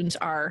level of the students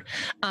are.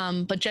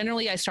 But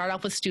generally I start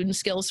off with student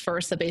skills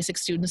first, the basic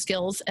student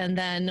skills. And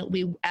then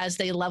as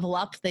they level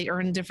up, they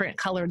earn different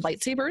colored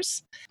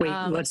lightsabers. Wait,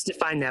 let's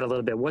define that a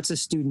little bit. What's a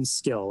student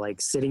skill? Like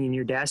sitting in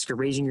your desk or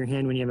raising your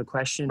hand when you have a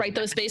question? Right.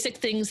 Those basic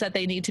things that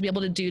they need to be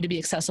able to do to be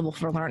accessible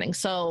for learning.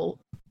 So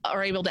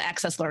are able to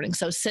access learning.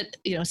 So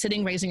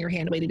sitting, raising your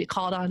hand, waiting to be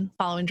called on,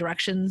 following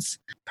directions,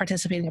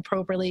 participating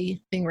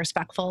appropriately, being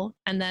respectful.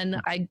 And then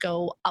I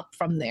go up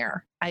from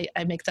there.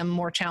 I make them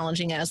more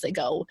challenging as they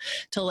go,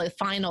 till the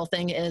final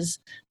thing is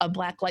a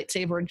black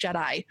lightsaber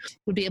Jedi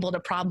would be able to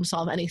problem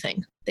solve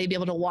anything. They'd be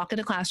able to walk in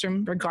a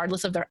classroom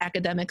regardless of their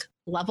academic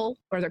level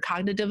or their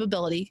cognitive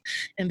ability,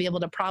 and be able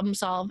to problem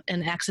solve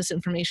and access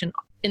information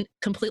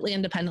completely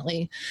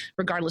independently,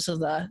 regardless of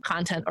the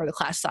content or the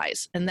class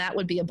size. And that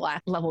would be a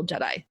black level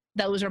Jedi.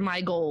 Those are my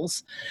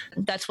goals.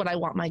 That's what I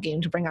want my game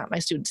to bring out my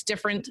students.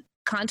 Different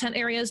content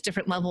areas,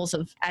 different levels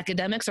of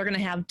academics are going to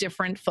have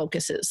different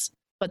focuses.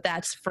 But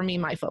that's, for me,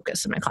 my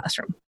focus in my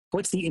classroom.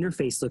 What's the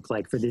interface look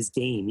like for this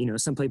game? You know,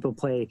 some people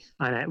play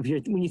on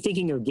when you're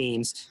thinking of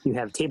games, you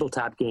have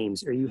tabletop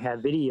games or you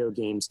have video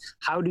games.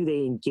 How do they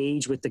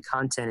engage with the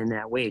content in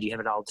that way? Do you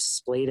have it all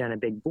displayed on a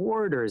big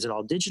board, or is it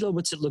all digital?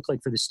 What's it look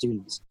like for the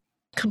students?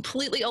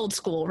 completely old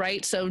school,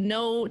 right? So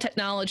no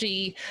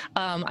technology.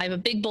 I have a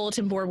big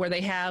bulletin board where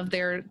they have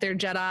their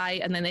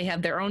Jedi, and then they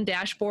have their own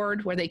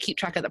dashboard where they keep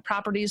track of the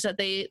properties that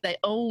they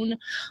own,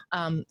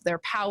 their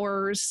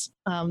powers.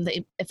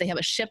 If they have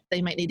a ship,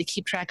 they might need to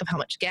keep track of how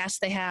much gas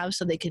they have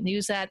so they can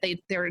use that.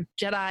 Their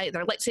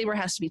lightsaber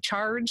has to be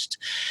charged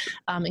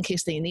in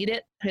case they need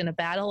it in a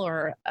battle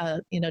or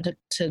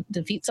to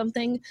defeat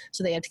something.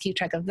 So they have to keep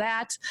track of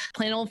that.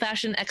 Plain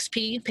old-fashioned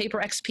XP,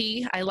 paper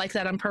XP. I like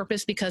that on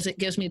purpose because it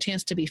gives me a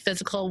chance to be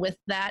physical with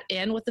that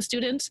and with the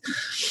students.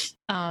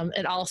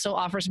 It also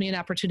offers me an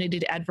opportunity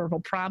to add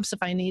verbal prompts if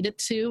I need it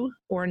to,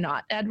 or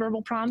not add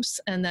verbal prompts.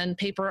 And then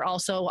paper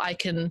also, I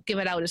can give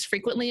it out as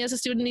frequently as a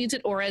student needs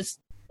it, or as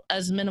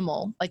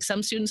minimal. Like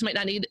some students might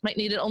need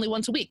it only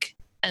once a week,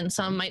 and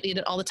some might need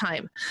it all the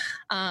time.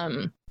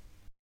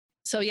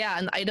 So yeah,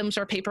 and the items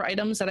are paper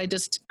items that I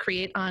just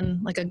create on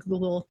like a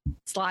Google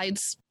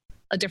Slides,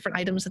 different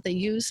items that they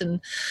use. And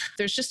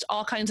there's just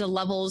all kinds of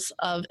levels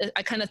of,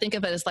 I kind of think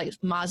of it as like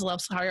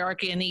Maslow's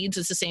hierarchy of needs.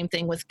 It's the same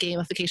thing with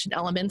gamification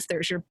elements.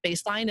 There's your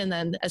baseline, and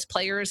then as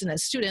players and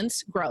as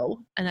students grow,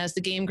 and as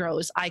the game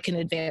grows, I can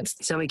advance.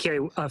 Tell me,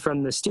 Carrie,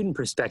 from the student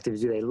perspective,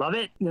 do they love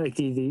it? Like,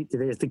 do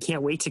they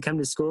can't wait to come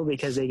to school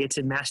because they get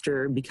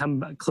to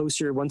become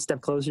closer, one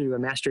step closer to a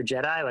master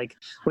Jedi? Like,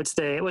 what's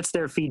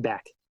their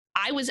feedback?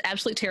 I was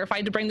absolutely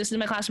terrified to bring this into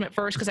my classroom at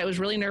first because I was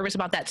really nervous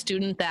about that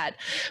student that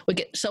would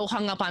get so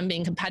hung up on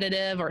being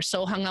competitive or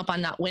so hung up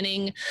on not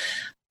winning.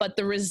 But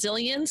the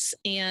resilience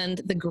and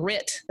the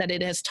grit that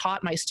it has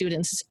taught my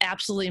students is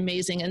absolutely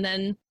amazing. And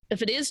then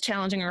if it is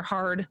challenging or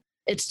hard,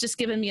 it's just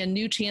given me a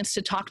new chance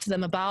to talk to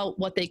them about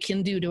what they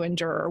can do to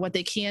endure, or what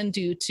they can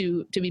do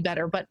to be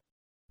better. But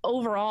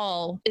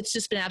overall, it's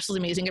just been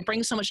absolutely amazing. It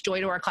brings so much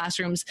joy to our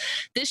classrooms.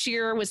 This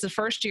year was the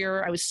first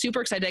year I was super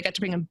excited. I got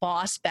to bring in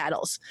boss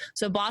battles.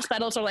 So boss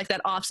battles are like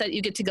that offset.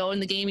 You get to go in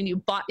the game and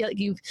you've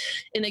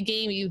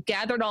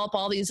gathered up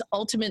all these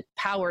ultimate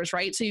powers,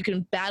 right? So you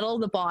can battle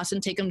the boss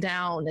and take them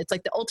down. It's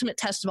like the ultimate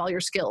test of all your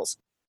skills.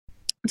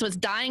 So it's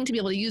dying to be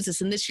able to use this.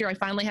 And this year I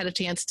finally had a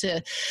chance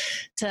to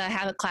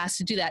have a class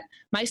to do that.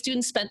 My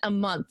students spent a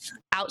month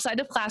outside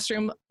of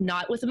classroom,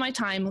 not within my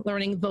time,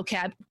 learning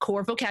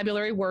core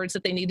vocabulary words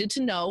that they needed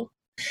to know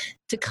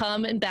to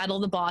come and battle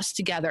the boss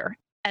together.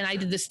 And I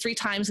did this 3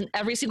 times, and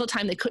every single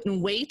time they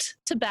couldn't wait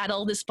to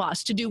battle this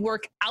boss, to do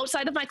work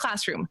outside of my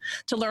classroom,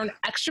 to learn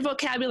extra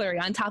vocabulary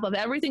on top of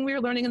everything we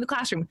were learning in the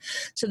classroom,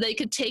 so they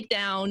could take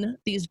down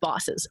these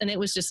bosses. And it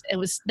was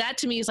that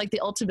to me is like the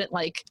ultimate,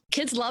 like,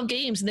 kids love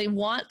games, and they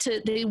want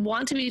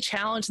to be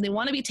challenged, and they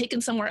want to be taken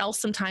somewhere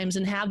else sometimes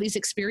and have these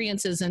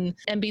experiences and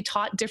be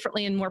taught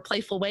differently in more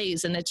playful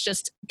ways. And it's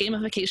just,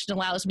 gamification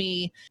allows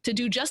me to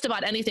do just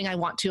about anything I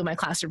want to in my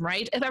classroom,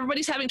 right? If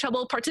everybody's having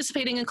trouble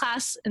participating in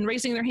class and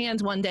raising their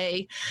hands one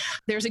day,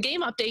 there's a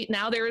game update.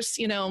 Now there's,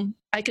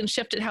 I can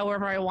shift it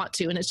however I want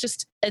to. And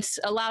it's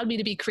allowed me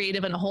to be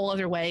creative in a whole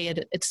other way.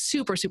 And it's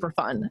super, super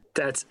fun.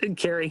 That's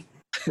Carrie.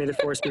 May the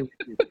force be with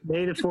you.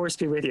 May the force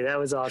be with you. That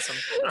was awesome.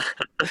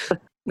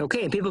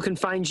 Okay. And people can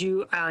find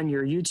you on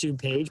your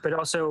YouTube page, but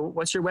also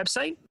what's your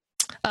website?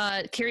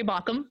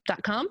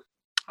 CarrieBaucom.com.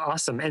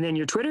 Awesome. And then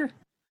your Twitter?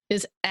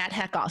 Is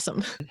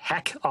 @HeckAwesome.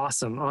 Heck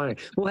awesome. All right.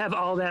 We'll have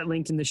all that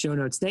linked in the show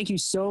notes. Thank you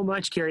so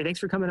much, Carrie. Thanks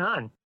for coming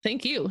on.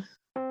 Thank you.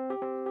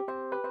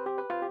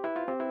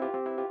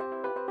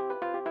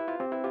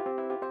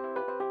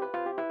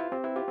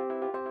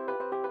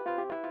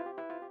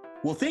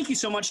 Well, thank you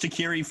so much to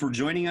Carrie for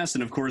joining us,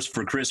 and of course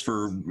for Chris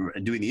for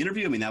doing the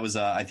interview. I mean, that was,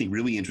 I think,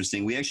 really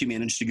interesting. We actually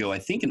managed to go, I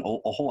think, a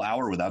whole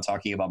hour without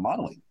talking about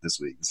modeling this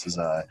week. This is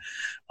a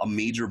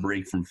major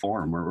break from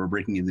form. We're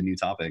breaking into new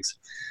topics.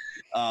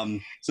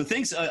 So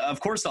thanks, of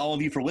course, to all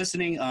of you for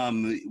listening.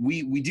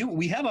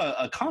 We have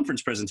a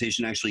conference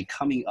presentation actually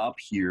coming up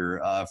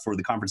here for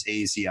the conference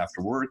AAC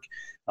After Work,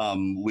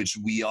 which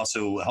we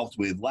also helped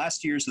with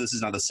last year. So this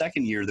is now the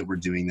second year that we're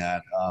doing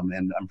that,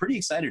 and I'm pretty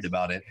excited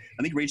about it.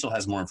 I think Rachel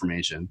has more information.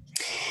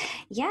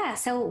 Yeah,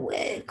 so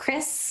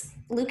Chris,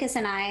 Lucas,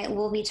 and I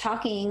will be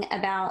talking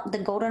about the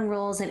golden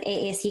rules of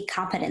AAC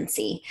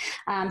competency.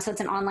 So it's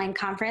an online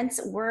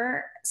conference.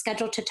 We're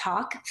scheduled to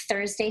talk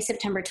Thursday,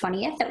 September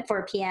 20th at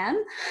 4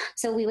 p.m.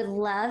 So we would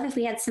love if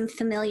we had some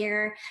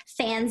familiar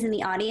fans in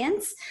the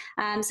audience.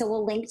 So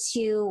we'll link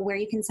to where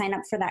you can sign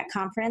up for that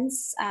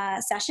conference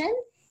session.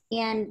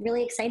 And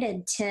really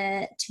excited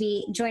to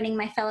be joining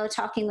my fellow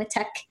Talking with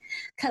Tech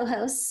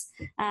co-hosts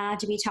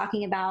to be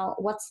talking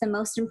about what's the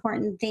most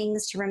important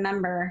things to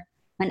remember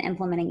when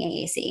implementing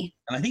AAC.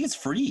 And I think it's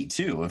free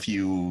too if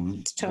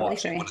you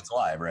watch it when it's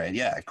live, right?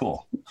 Yeah,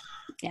 cool.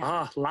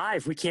 Yeah.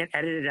 Live. We can't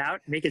edit it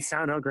out, make it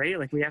sound all great.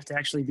 Like we have to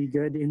actually be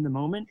good in the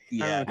moment.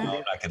 Yeah, no,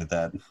 I'm not good at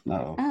that.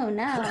 No. Oh,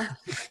 no.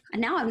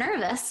 Now I'm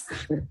nervous.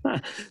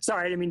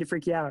 Sorry, I didn't mean to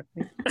freak you out.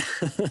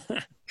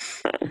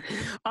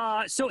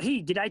 So,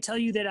 hey, did I tell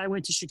you that I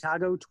went to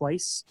Chicago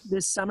twice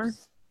this summer?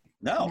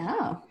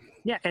 No.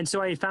 Yeah, and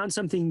so I found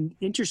something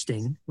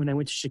interesting when I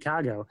went to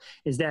Chicago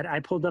is that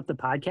I pulled up the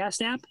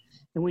podcast app,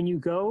 and when you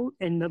go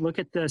and look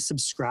at the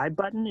subscribe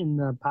button in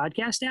the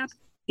podcast app,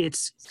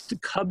 It's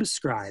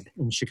Cubscribe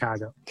in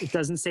Chicago. It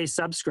doesn't say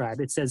subscribe.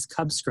 It says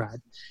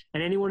Cubscribe.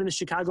 And anyone in the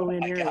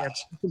Chicagoland area,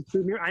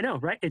 I know,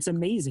 right? It's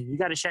amazing. You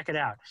got to check it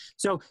out.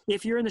 So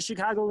if you're in the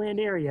Chicagoland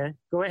area,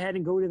 go ahead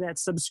and go to that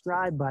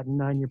subscribe button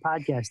on your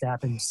podcast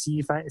app and see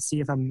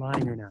if I'm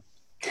lying or not.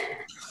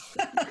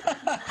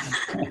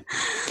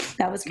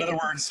 That was in other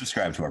words,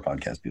 subscribe to our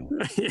podcast, people.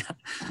 Yeah.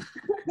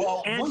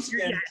 Well, And once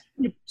again,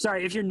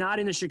 sorry, if you're not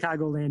in the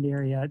Chicagoland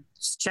area,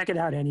 just check it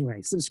out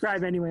anyway.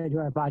 Subscribe anyway to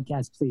our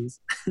podcast, please.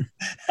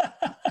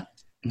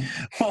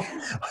 well,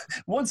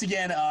 once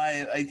again,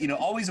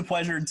 always a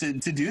pleasure to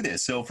do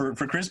this. So for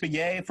Chris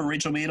Begay, for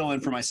Rachel Madel,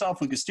 and for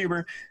myself, Lucas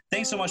Stuber,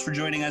 thanks so much for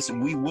joining us.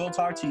 We will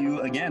talk to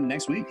you again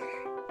next week.